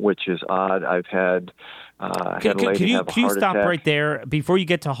 which is odd. I've had a lady have a heart attack. Can you stop right there? Before you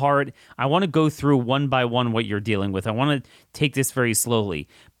get to heart, I want to go through one by one what you're dealing with. I want to take this very slowly.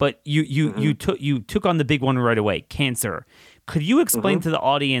 But you took on the big one right away, cancer. Could you explain to the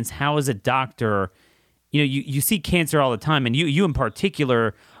audience how, as a doctor, you see cancer all the time, and you in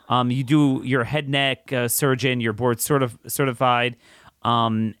particular, you do, you're a head neck surgeon, you're board certified,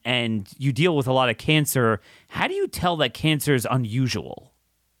 and you deal with a lot of cancer. How do you tell that cancer is unusual?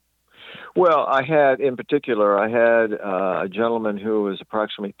 Well, I had a gentleman who was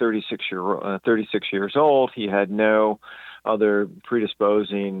approximately 36 years old. He had no other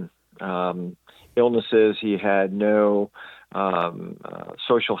predisposing illnesses. He had no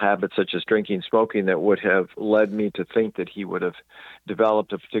social habits such as drinking, smoking, that would have led me to think that he would have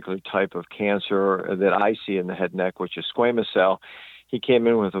developed a particular type of cancer that I see in the head neck, which is squamous cell. He came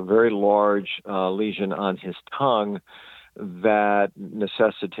in with a very large lesion on his tongue that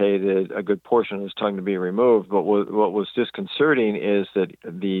necessitated a good portion of his tongue to be removed. But what was disconcerting is that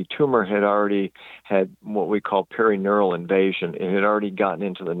the tumor had already had what we call perineural invasion. It had already gotten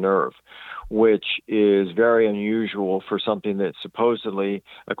into the nerve. which is very unusual for something that supposedly,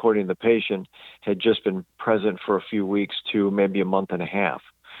 according to the patient, had just been present for a few weeks to maybe a month and a half.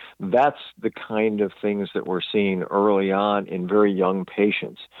 That's the kind of things that we're seeing early on in very young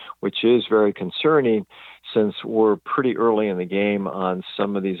patients, which is very concerning since we're pretty early in the game on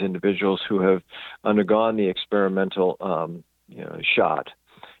some of these individuals who have undergone the experimental shot.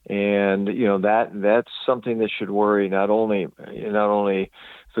 And that's something that should worry not only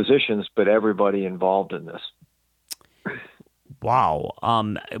physicians but everybody involved in this. Wow.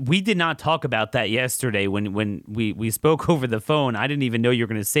 We did not talk about that yesterday when we spoke over the phone. I didn't even know you were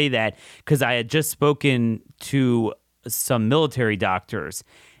going to say that because I had just spoken to some military doctors,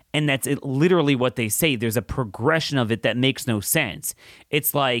 and that's literally what they say. There's a progression of it that makes no sense.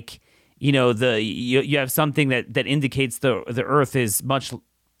 It's like, you have something that indicates the Earth is much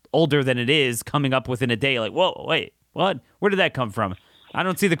older than it is coming up within a day. Like, whoa, wait, what? Where did that come from? I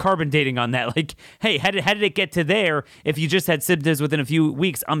don't see the carbon dating on that. Like, hey, how did it get to there if you just had symptoms within a few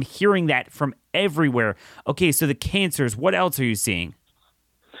weeks? I'm hearing that from everywhere. Okay, so the cancers, what else are you seeing?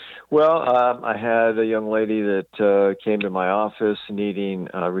 Well, I had a young lady that came to my office needing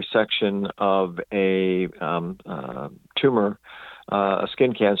resection of a tumor, a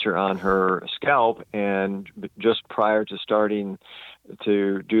skin cancer on her scalp, and just prior to starting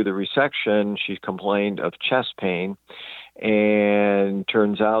to do the resection, she complained of chest pain. And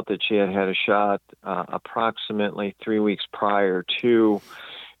turns out that she had a shot approximately 3 weeks prior to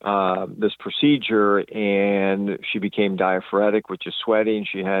this procedure, and she became diaphoretic, which is sweating.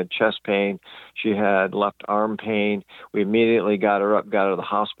 She had chest pain. She had left arm pain. We immediately got her up, got her to the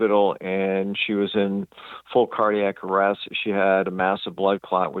hospital, and she was in full cardiac arrest. She had a massive blood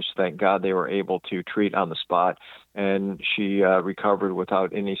clot, which thank God they were able to treat on the spot, and she recovered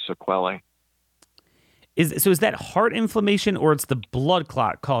without any sequelae. Is that heart inflammation or it's the blood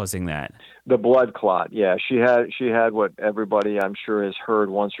clot causing that? The blood clot, yeah. She had what everybody I'm sure has heard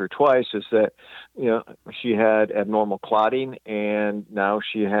once or twice is that she had abnormal clotting, and now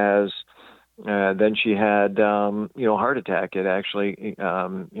she has. Then she had heart attack. It actually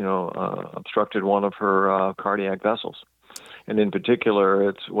obstructed one of her cardiac vessels, and in particular,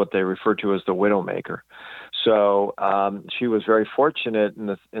 it's what they refer to as the widowmaker. So she was very fortunate in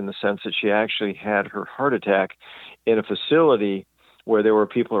the sense that she actually had her heart attack in a facility where there were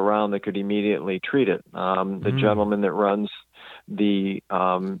people around that could immediately treat it. The gentleman that runs the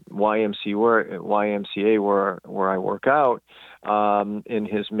YMCA where I work out in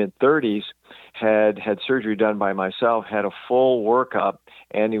his mid-30s had surgery done by myself, had a full workup,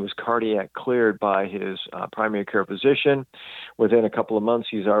 and he was cardiac cleared by his primary care physician. Within a couple of months,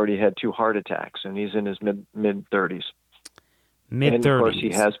 he's already had 2 heart attacks, and he's in his mid-30s. And of course,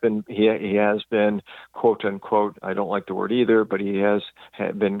 he has been quote unquote, I don't like the word either, but he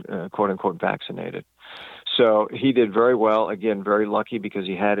had been quote unquote vaccinated. So he did very well. Again, very lucky because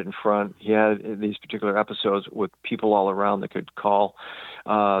he had it in front. He had these particular episodes with people all around that could call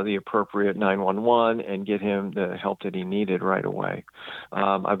the appropriate 911 and get him the help that he needed right away.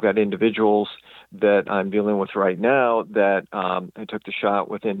 I've got individuals that I'm dealing with right now that I took the shot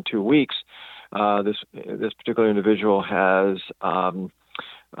within 2 weeks. This particular individual has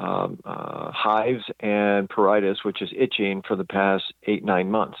hives and pruritus, which is itching for the past 8-9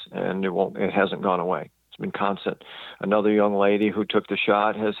 months, and it hasn't gone away. It's been constant. Another young lady who took the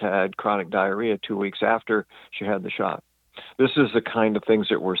shot has had chronic diarrhea 2 weeks after she had the shot. This is the kind of things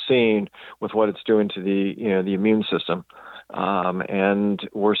that we're seeing with what it's doing to the immune system, and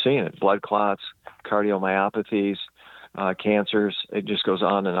we're seeing it: blood clots, cardiomyopathies, cancers. It just goes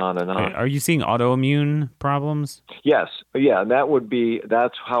on and on and on. Are you seeing autoimmune problems? Yes. Yeah.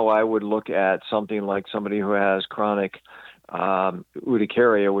 That's how I would look at something like somebody who has chronic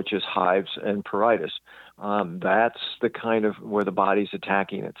urticaria, which is hives and pruritus. That's the kind of where the body's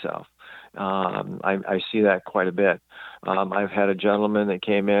attacking itself. I see that quite a bit. I've had a gentleman that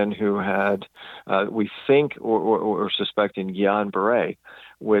came in who had, we think or suspecting Guillain-Barré,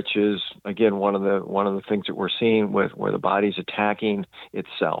 which is again one of the things that we're seeing with where the body's attacking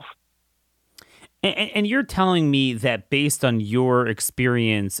itself. And you're telling me that based on your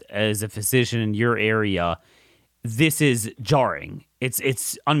experience as a physician in your area, this is jarring.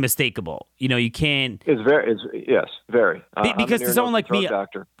 It's unmistakable. You can't. Yes, very. Because to someone like me,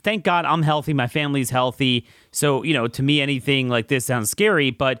 doctor. Thank God I'm healthy. My family's healthy. So to me, anything like this sounds scary.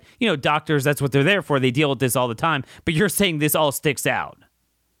 But doctors, that's what they're there for. They deal with this all the time. But you're saying this all sticks out.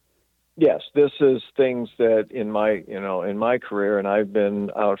 Yes, this is things that in my career, and I've been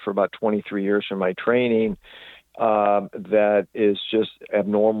out for about 23 years from my training. That is just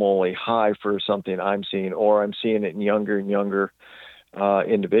abnormally high for something I'm seeing, or I'm seeing it in younger and younger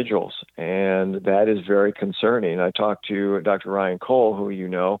individuals, and that is very concerning. I talked to Dr. Ryan Cole, who you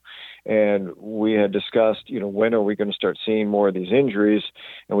know, and we had discussed, when are we going to start seeing more of these injuries?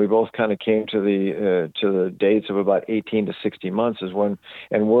 And we both kind of came to the dates of about 18 to 60 months is when,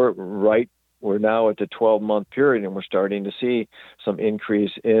 and we're now at the 12-month period, and we're starting to see some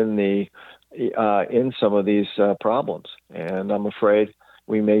increase in some of these problems. And I'm afraid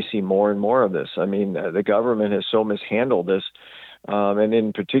we may see more and more of this. I mean, the government has so mishandled this, and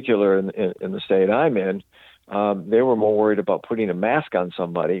in particular in the state I'm in, they were more worried about putting a mask on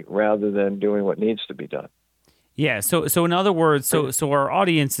somebody rather than doing what needs to be done. Yeah. So in other words, so our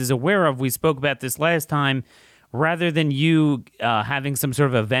audience is aware of. We spoke about this last time. Rather than you having some sort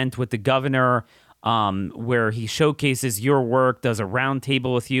of event with the governor where he showcases your work, does a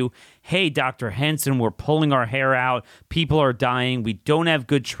roundtable with you. Hey, Dr. Henson, we're pulling our hair out. People are dying. We don't have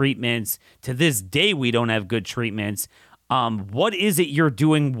good treatments. To this day, we don't have good treatments. What is it you're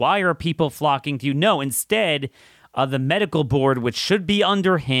doing? Why are people flocking to you? No, instead, the medical board, which should be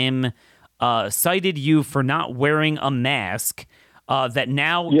under him, cited you for not wearing a mask. That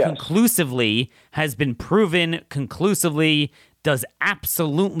now conclusively has been proven conclusively does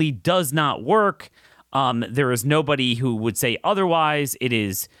not work. There is nobody who would say otherwise. It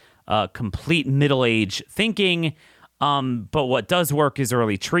is complete middle-age thinking. But what does work is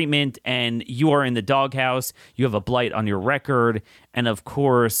early treatment, and you are in the doghouse. You have a blight on your record, and of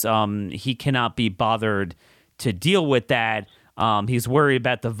course, he cannot be bothered to deal with that. He's worried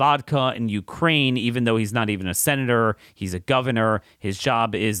about the vodka in Ukraine, even though he's not even a senator. He's a governor. His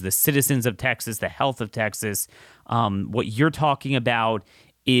job is the citizens of Texas, the health of Texas. What you're talking about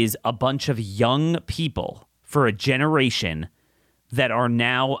is a bunch of young people for a generation that are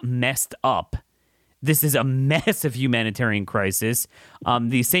now messed up. This is a massive humanitarian crisis.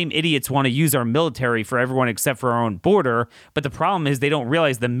 These same idiots want to use our military for everyone except for our own border. But the problem is they don't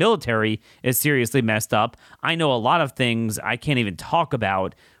realize the military is seriously messed up. I know a lot of things I can't even talk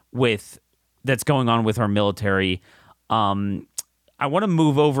about that's going on with our military. I want to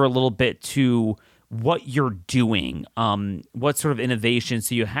move over a little bit to what you're doing, what sort of innovation.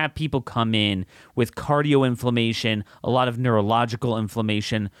 So you have people come in with cardio inflammation, a lot of neurological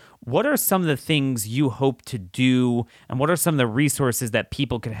inflammation. What are some of the things you hope to do, and what are some of the resources that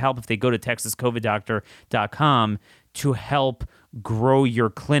people can help if they go to texascoviddoctor.com to help grow your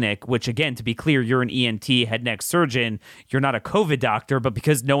clinic, which, again, to be clear, you're an ENT, head neck surgeon. You're not a COVID doctor, but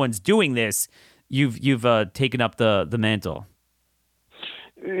because no one's doing this, you've taken up the mantle.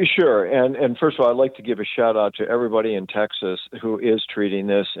 Sure. And first of all, I'd like to give a shout out to everybody in Texas who is treating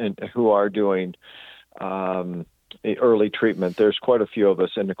this and who are doing early treatment. There's quite a few of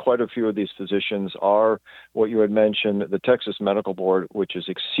us, and quite a few of these physicians are what you had mentioned, the Texas Medical Board, which is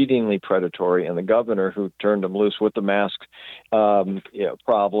exceedingly predatory, and the governor who turned them loose with the mask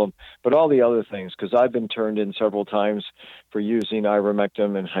problem, but all the other things, because I've been turned in several times for using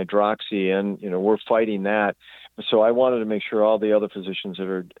ivermectin and hydroxy, and we're fighting that. So I wanted to make sure all the other physicians that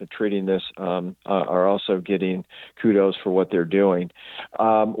are treating this are also getting kudos for what they're doing.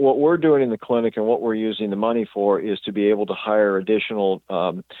 What we're doing in the clinic and what we're using the money for is to be able to hire additional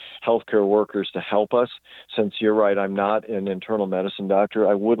healthcare workers to help us. Since you're right, I'm not an internal medicine doctor.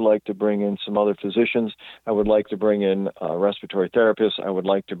 I would like to bring in some other physicians. I would like to bring in respiratory therapists. I would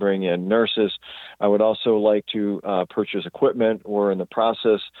like to bring in nurses. I would also like to purchase equipment. We're in the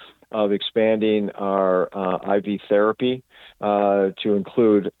process of expanding our IV therapy to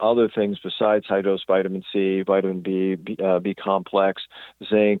include other things besides high-dose vitamin C, vitamin B, B complex,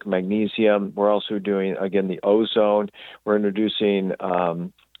 zinc, magnesium. We're also doing, again, the ozone. We're introducing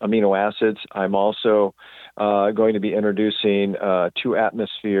amino acids. I'm also going to be introducing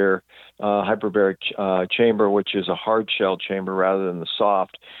 2-atmosphere hyperbaric chamber, which is a hard shell chamber rather than the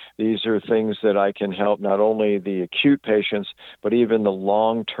soft. These are things that I can help not only the acute patients, but even the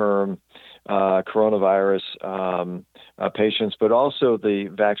long-term coronavirus patients, but also the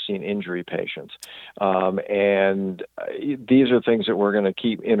vaccine injury patients. And these are things that we're going to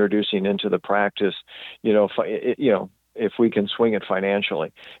keep introducing into the practice, if we can swing it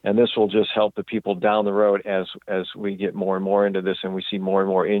financially. And this will just help the people down the road as we get more and more into this and we see more and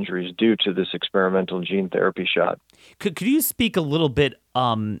more injuries due to this experimental gene therapy shot. Could you speak a little bit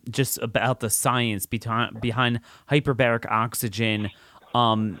just about the science behind hyperbaric oxygen,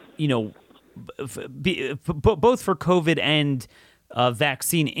 both for COVID and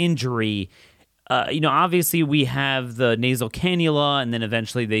vaccine injury? Obviously we have the nasal cannula, and then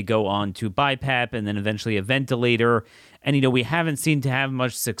eventually they go on to BiPAP, and then eventually a ventilator. And, we haven't seemed to have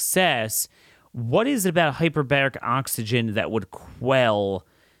much success. What is it about hyperbaric oxygen that would quell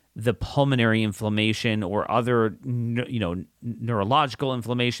the pulmonary inflammation or other, neurological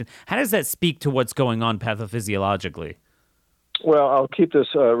inflammation? How does that speak to what's going on pathophysiologically? Well, I'll keep this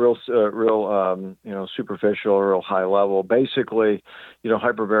real superficial, real high level. Basically,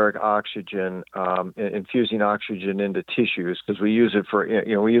 hyperbaric oxygen, infusing oxygen into tissues, because we use it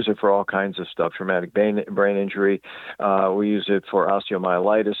for all kinds of stuff, traumatic brain injury. We use it for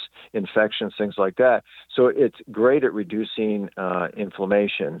osteomyelitis, infections, things like that. So it's great at reducing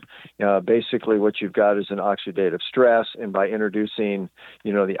inflammation. Basically, what you've got is an oxidative stress, and by introducing,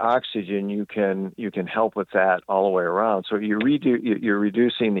 the oxygen, you can help with that all the way around. So you're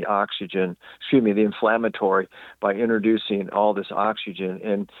reducing the inflammatory by introducing all this oxygen.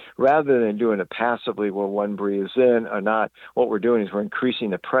 And rather than doing it passively where one breathes in or not, what we're doing is we're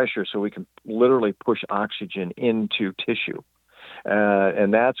increasing the pressure so we can literally push oxygen into tissue.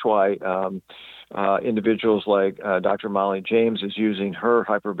 And that's why individuals like Dr. Molly James is using her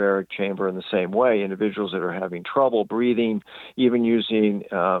hyperbaric chamber in the same way. Individuals that are having trouble breathing, even using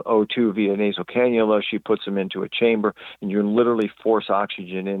O2 via nasal cannula, she puts them into a chamber, and you literally force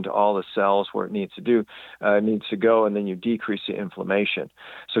oxygen into all the cells where it needs to go, and then you decrease the inflammation.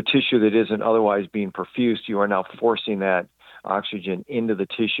 So tissue that isn't otherwise being perfused, you are now forcing that oxygen into the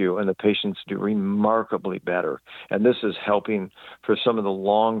tissue, and the patients do remarkably better. And this is helping for some of the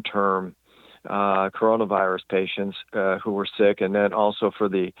long-term coronavirus patients who were sick, and then also for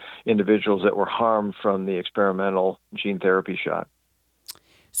the individuals that were harmed from the experimental gene therapy shot.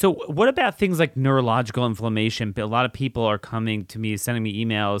 So what about things like neurological inflammation? A lot of people are coming to me, sending me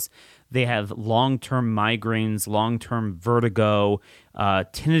emails. They have long-term migraines, long-term vertigo,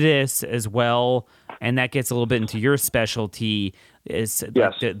 tinnitus as well, and that gets a little bit into your specialty. Is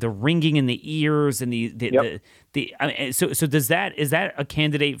yes. Like the ringing in the ears and so is that a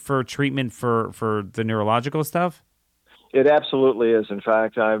candidate for treatment for the neurological stuff? It absolutely is. In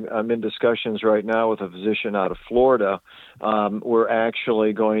fact, I'm in discussions right now with a physician out of Florida. We're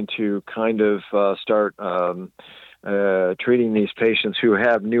actually going to kind of start treating these patients who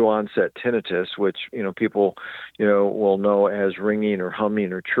have new onset tinnitus, which people will know as ringing or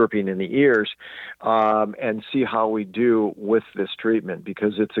humming or chirping in the ears, and see how we do with this treatment,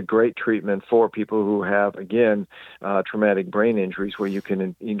 because it's a great treatment for people who have, again, traumatic brain injuries, where you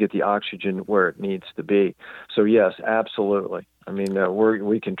can get the oxygen where it needs to be. So yes, absolutely. I mean,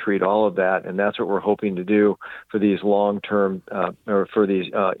 we can treat all of that, and that's what we're hoping to do for these long-term or for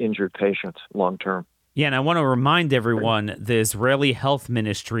these injured patients long-term. Yeah, and I want to remind everyone, the Israeli Health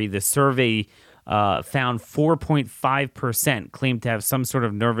Ministry, the survey found 4.5% claimed to have some sort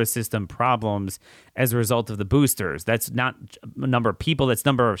of nervous system problems as a result of the boosters. That's not a number of people, that's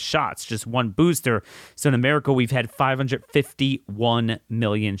number of shots, just one booster. So in America, we've had 551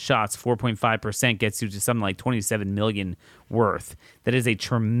 million shots. 4.5% gets you to something like 27 million worth. That is a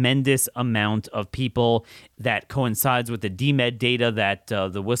tremendous amount of people. That coincides with the DMED data that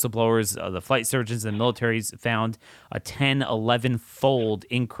the whistleblowers, the flight surgeons, and the militaries found a 10, 11-fold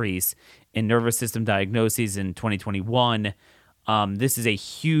increase in nervous system diagnoses in 2021. This is a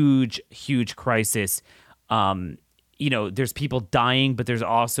huge, huge crisis. There's people dying, but there's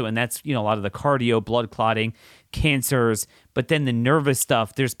also, and that's, a lot of the cardio, blood clotting, cancers, but then the nervous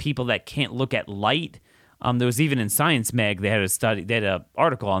stuff, there's people that can't look at light. There was even in Science Mag, they had an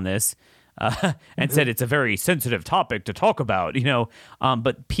article on this, and said it's a very sensitive topic to talk about,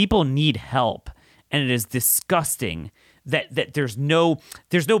 but people need help, and it is disgusting that there's no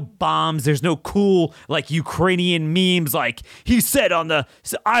bombs, there's no cool like Ukrainian memes like he said on the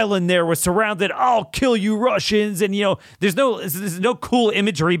island there was surrounded, I'll kill you Russians, and there's no cool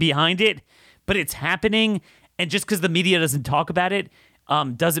imagery behind it, but it's happening, and just because the media doesn't talk about it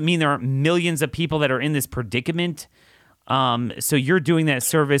doesn't mean there aren't millions of people that are in this predicament. So you're doing that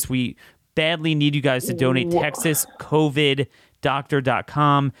service. We badly need you guys to donate.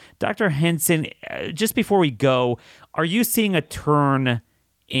 TexasCovidDoctor.com. Dr. Henson, just before we go, are you seeing a turn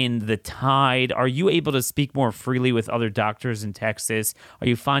in the tide? Are you able to speak more freely with other doctors in Texas? Are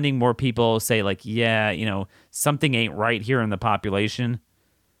you finding more people say like, something ain't right here in the population?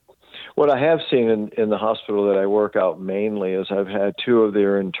 What I have seen in the hospital that I work out mainly is I've had two of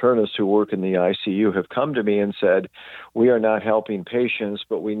their internists who work in the ICU have come to me and said, we are not helping patients,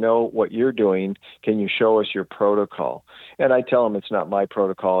 but we know what you're doing. Can you show us your protocol? And I tell them it's not my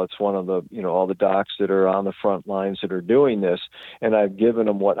protocol. It's one of the, all the docs that are on the front lines that are doing this. And I've given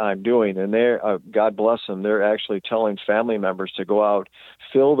them what I'm doing. And they're, God bless them, they're actually telling family members to go out,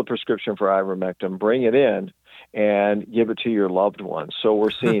 fill the prescription for ivermectin, bring it in, and give it to your loved ones. So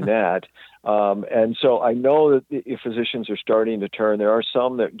we're seeing that. And so I know that the physicians are starting to turn. There are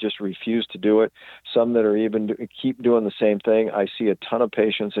some that just refuse to do it, some that are even keep doing the same thing. I see a ton of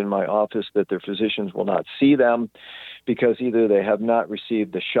patients in my office that their physicians will not see them because either they have not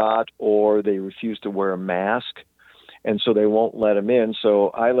received the shot or they refuse to wear a mask. And so they won't let them in. So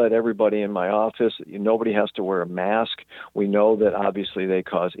I let everybody in my office. Nobody has to wear a mask. We know that obviously they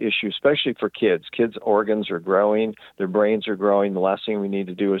cause issues, especially for kids. Kids' organs are growing. Their brains are growing. The last thing we need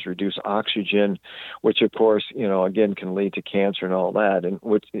to do is reduce oxygen, which, of course, again, can lead to cancer and all that. And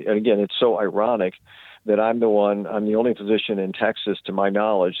again, it's so ironic that I'm the only physician in Texas, to my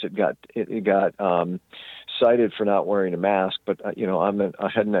knowledge, that got cited for not wearing a mask. But, I'm a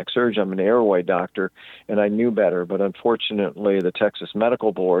head and neck surgeon. I'm an airway doctor, and I knew better. But unfortunately, the Texas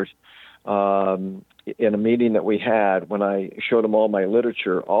Medical Board, in a meeting that we had, when I showed them all my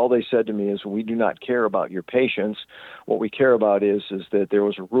literature, all they said to me is, we do not care about your patients. What we care about is that there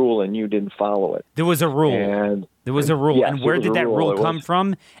was a rule and you didn't follow it. There was a rule. And there was a rule. Yes, and where did that rule come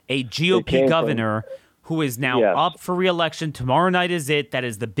from? A GOP governor who is now up for re-election. Tomorrow night is it. That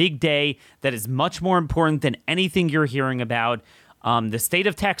is the big day. That is much more important than anything you're hearing about. The state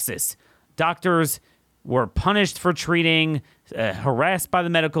of Texas, doctors were punished for treating, harassed by the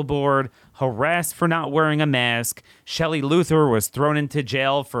medical board, harassed for not wearing a mask. Shelley Luther was thrown into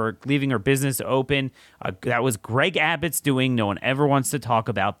jail for leaving her business open. That was Greg Abbott's doing. No one ever wants to talk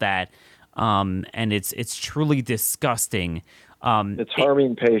about that. And it's truly disgusting. It's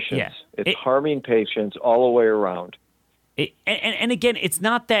harming patients. Yeah, it's harming patients all the way around. And again, it's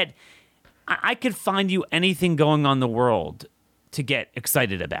not that I could find you anything going on in the world to get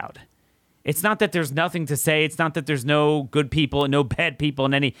excited about. It's not that there's nothing to say. It's not that there's no good people and no bad people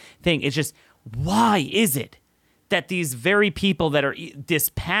in anything. It's just, why is it that these very people that are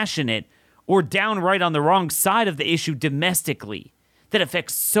dispassionate or downright on the wrong side of the issue domestically that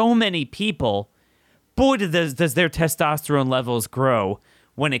affects so many people, boy, does their testosterone levels grow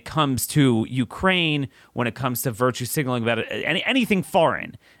when it comes to Ukraine, when it comes to virtue signaling about anything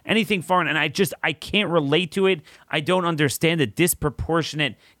foreign. And I can't relate to it. I don't understand the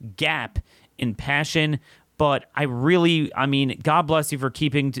disproportionate gap in passion, but God bless you for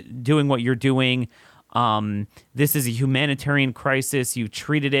doing what you're doing. This is a humanitarian crisis. You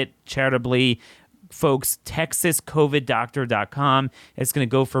treated it charitably. Folks, TexasCovidDoctor.com. It's going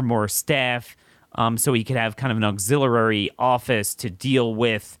to go for more staff. So he could have kind of an auxiliary office to deal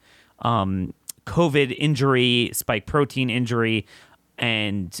with COVID injury, spike protein injury,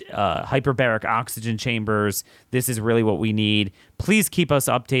 and hyperbaric oxygen chambers. This is really what we need. Please keep us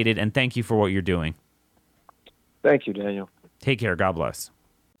updated, and thank you for what you're doing. Thank you, Daniel. Take care. God bless.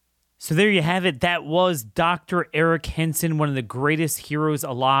 So there you have it. That was Dr. Eric Henson, one of the greatest heroes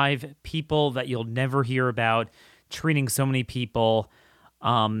alive, people that you'll never hear about, treating so many people.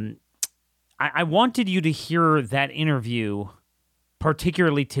 I wanted you to hear that interview,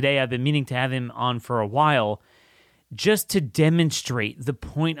 particularly today. I've been meaning to have him on for a while, just to demonstrate the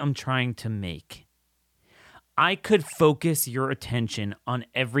point I'm trying to make. I could focus your attention on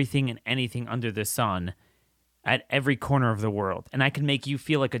everything and anything under the sun at every corner of the world, and I can make you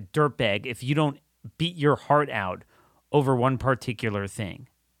feel like a dirtbag if you don't beat your heart out over one particular thing.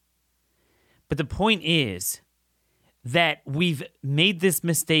 But the point is that we've made this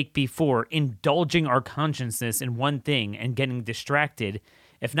mistake before, indulging our consciousness in one thing and getting distracted,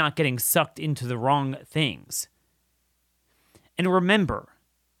 if not getting sucked into the wrong things. And remember,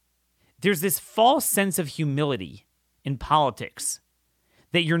 there's this false sense of humility in politics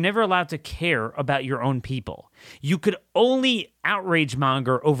that you're never allowed to care about your own people. You could only outrage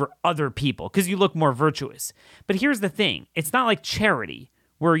monger over other people because you look more virtuous. But here's the thing. It's not like charity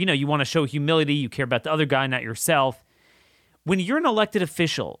where, you want to show humility, you care about the other guy, not yourself. When you're an elected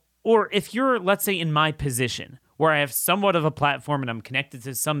official, or if you're, let's say, in my position, where I have somewhat of a platform and I'm connected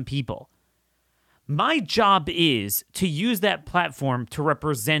to some people, my job is to use that platform to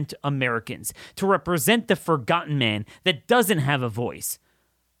represent Americans, to represent the forgotten man that doesn't have a voice,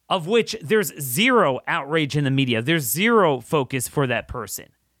 of which there's zero outrage in the media. There's zero focus for that person.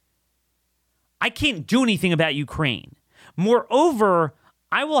 I can't do anything about Ukraine. Moreover,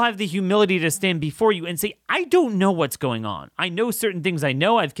 I will have the humility to stand before you and say, I don't know what's going on. I know certain things I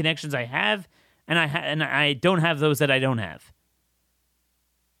know, I have connections I have, and I don't have those that I don't have.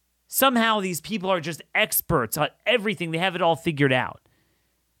 Somehow these people are just experts on everything. They have it all figured out.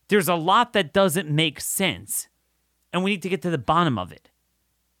 There's a lot that doesn't make sense, and we need to get to the bottom of it.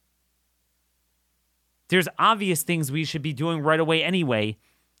 There's obvious things we should be doing right away anyway,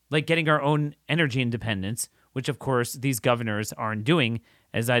 like getting our own energy independence, which, of course, these governors aren't doing,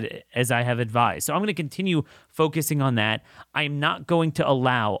 as I have advised. So I'm going to continue focusing on that. I'm not going to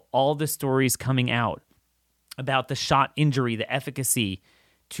allow all the stories coming out about the shot injury, the efficacy,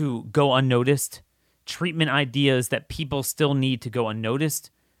 to go unnoticed. Treatment ideas that people still need to go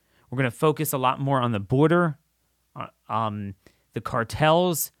unnoticed. We're going to focus a lot more on the border, the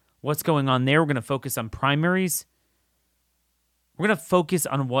cartels, what's going on there. We're going to focus on primaries. We're going to focus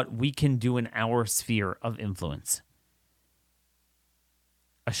on what we can do in our sphere of influence.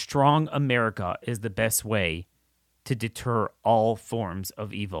 A strong America is the best way to deter all forms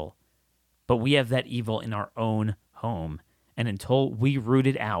of evil. But we have that evil in our own home. And until we root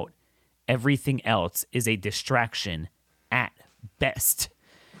it out, everything else is a distraction at best.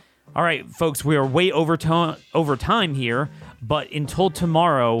 All right, folks, we are way over time here. But until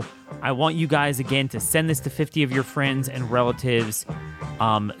tomorrow, I want you guys, again, to send this to 50 of your friends and relatives.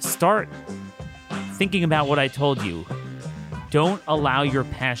 Start thinking about what I told you. Don't allow your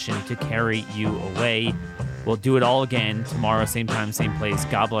passion to carry you away. We'll do it all again tomorrow, same time, same place.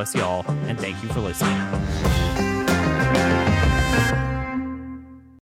 God bless y'all, and thank you for listening.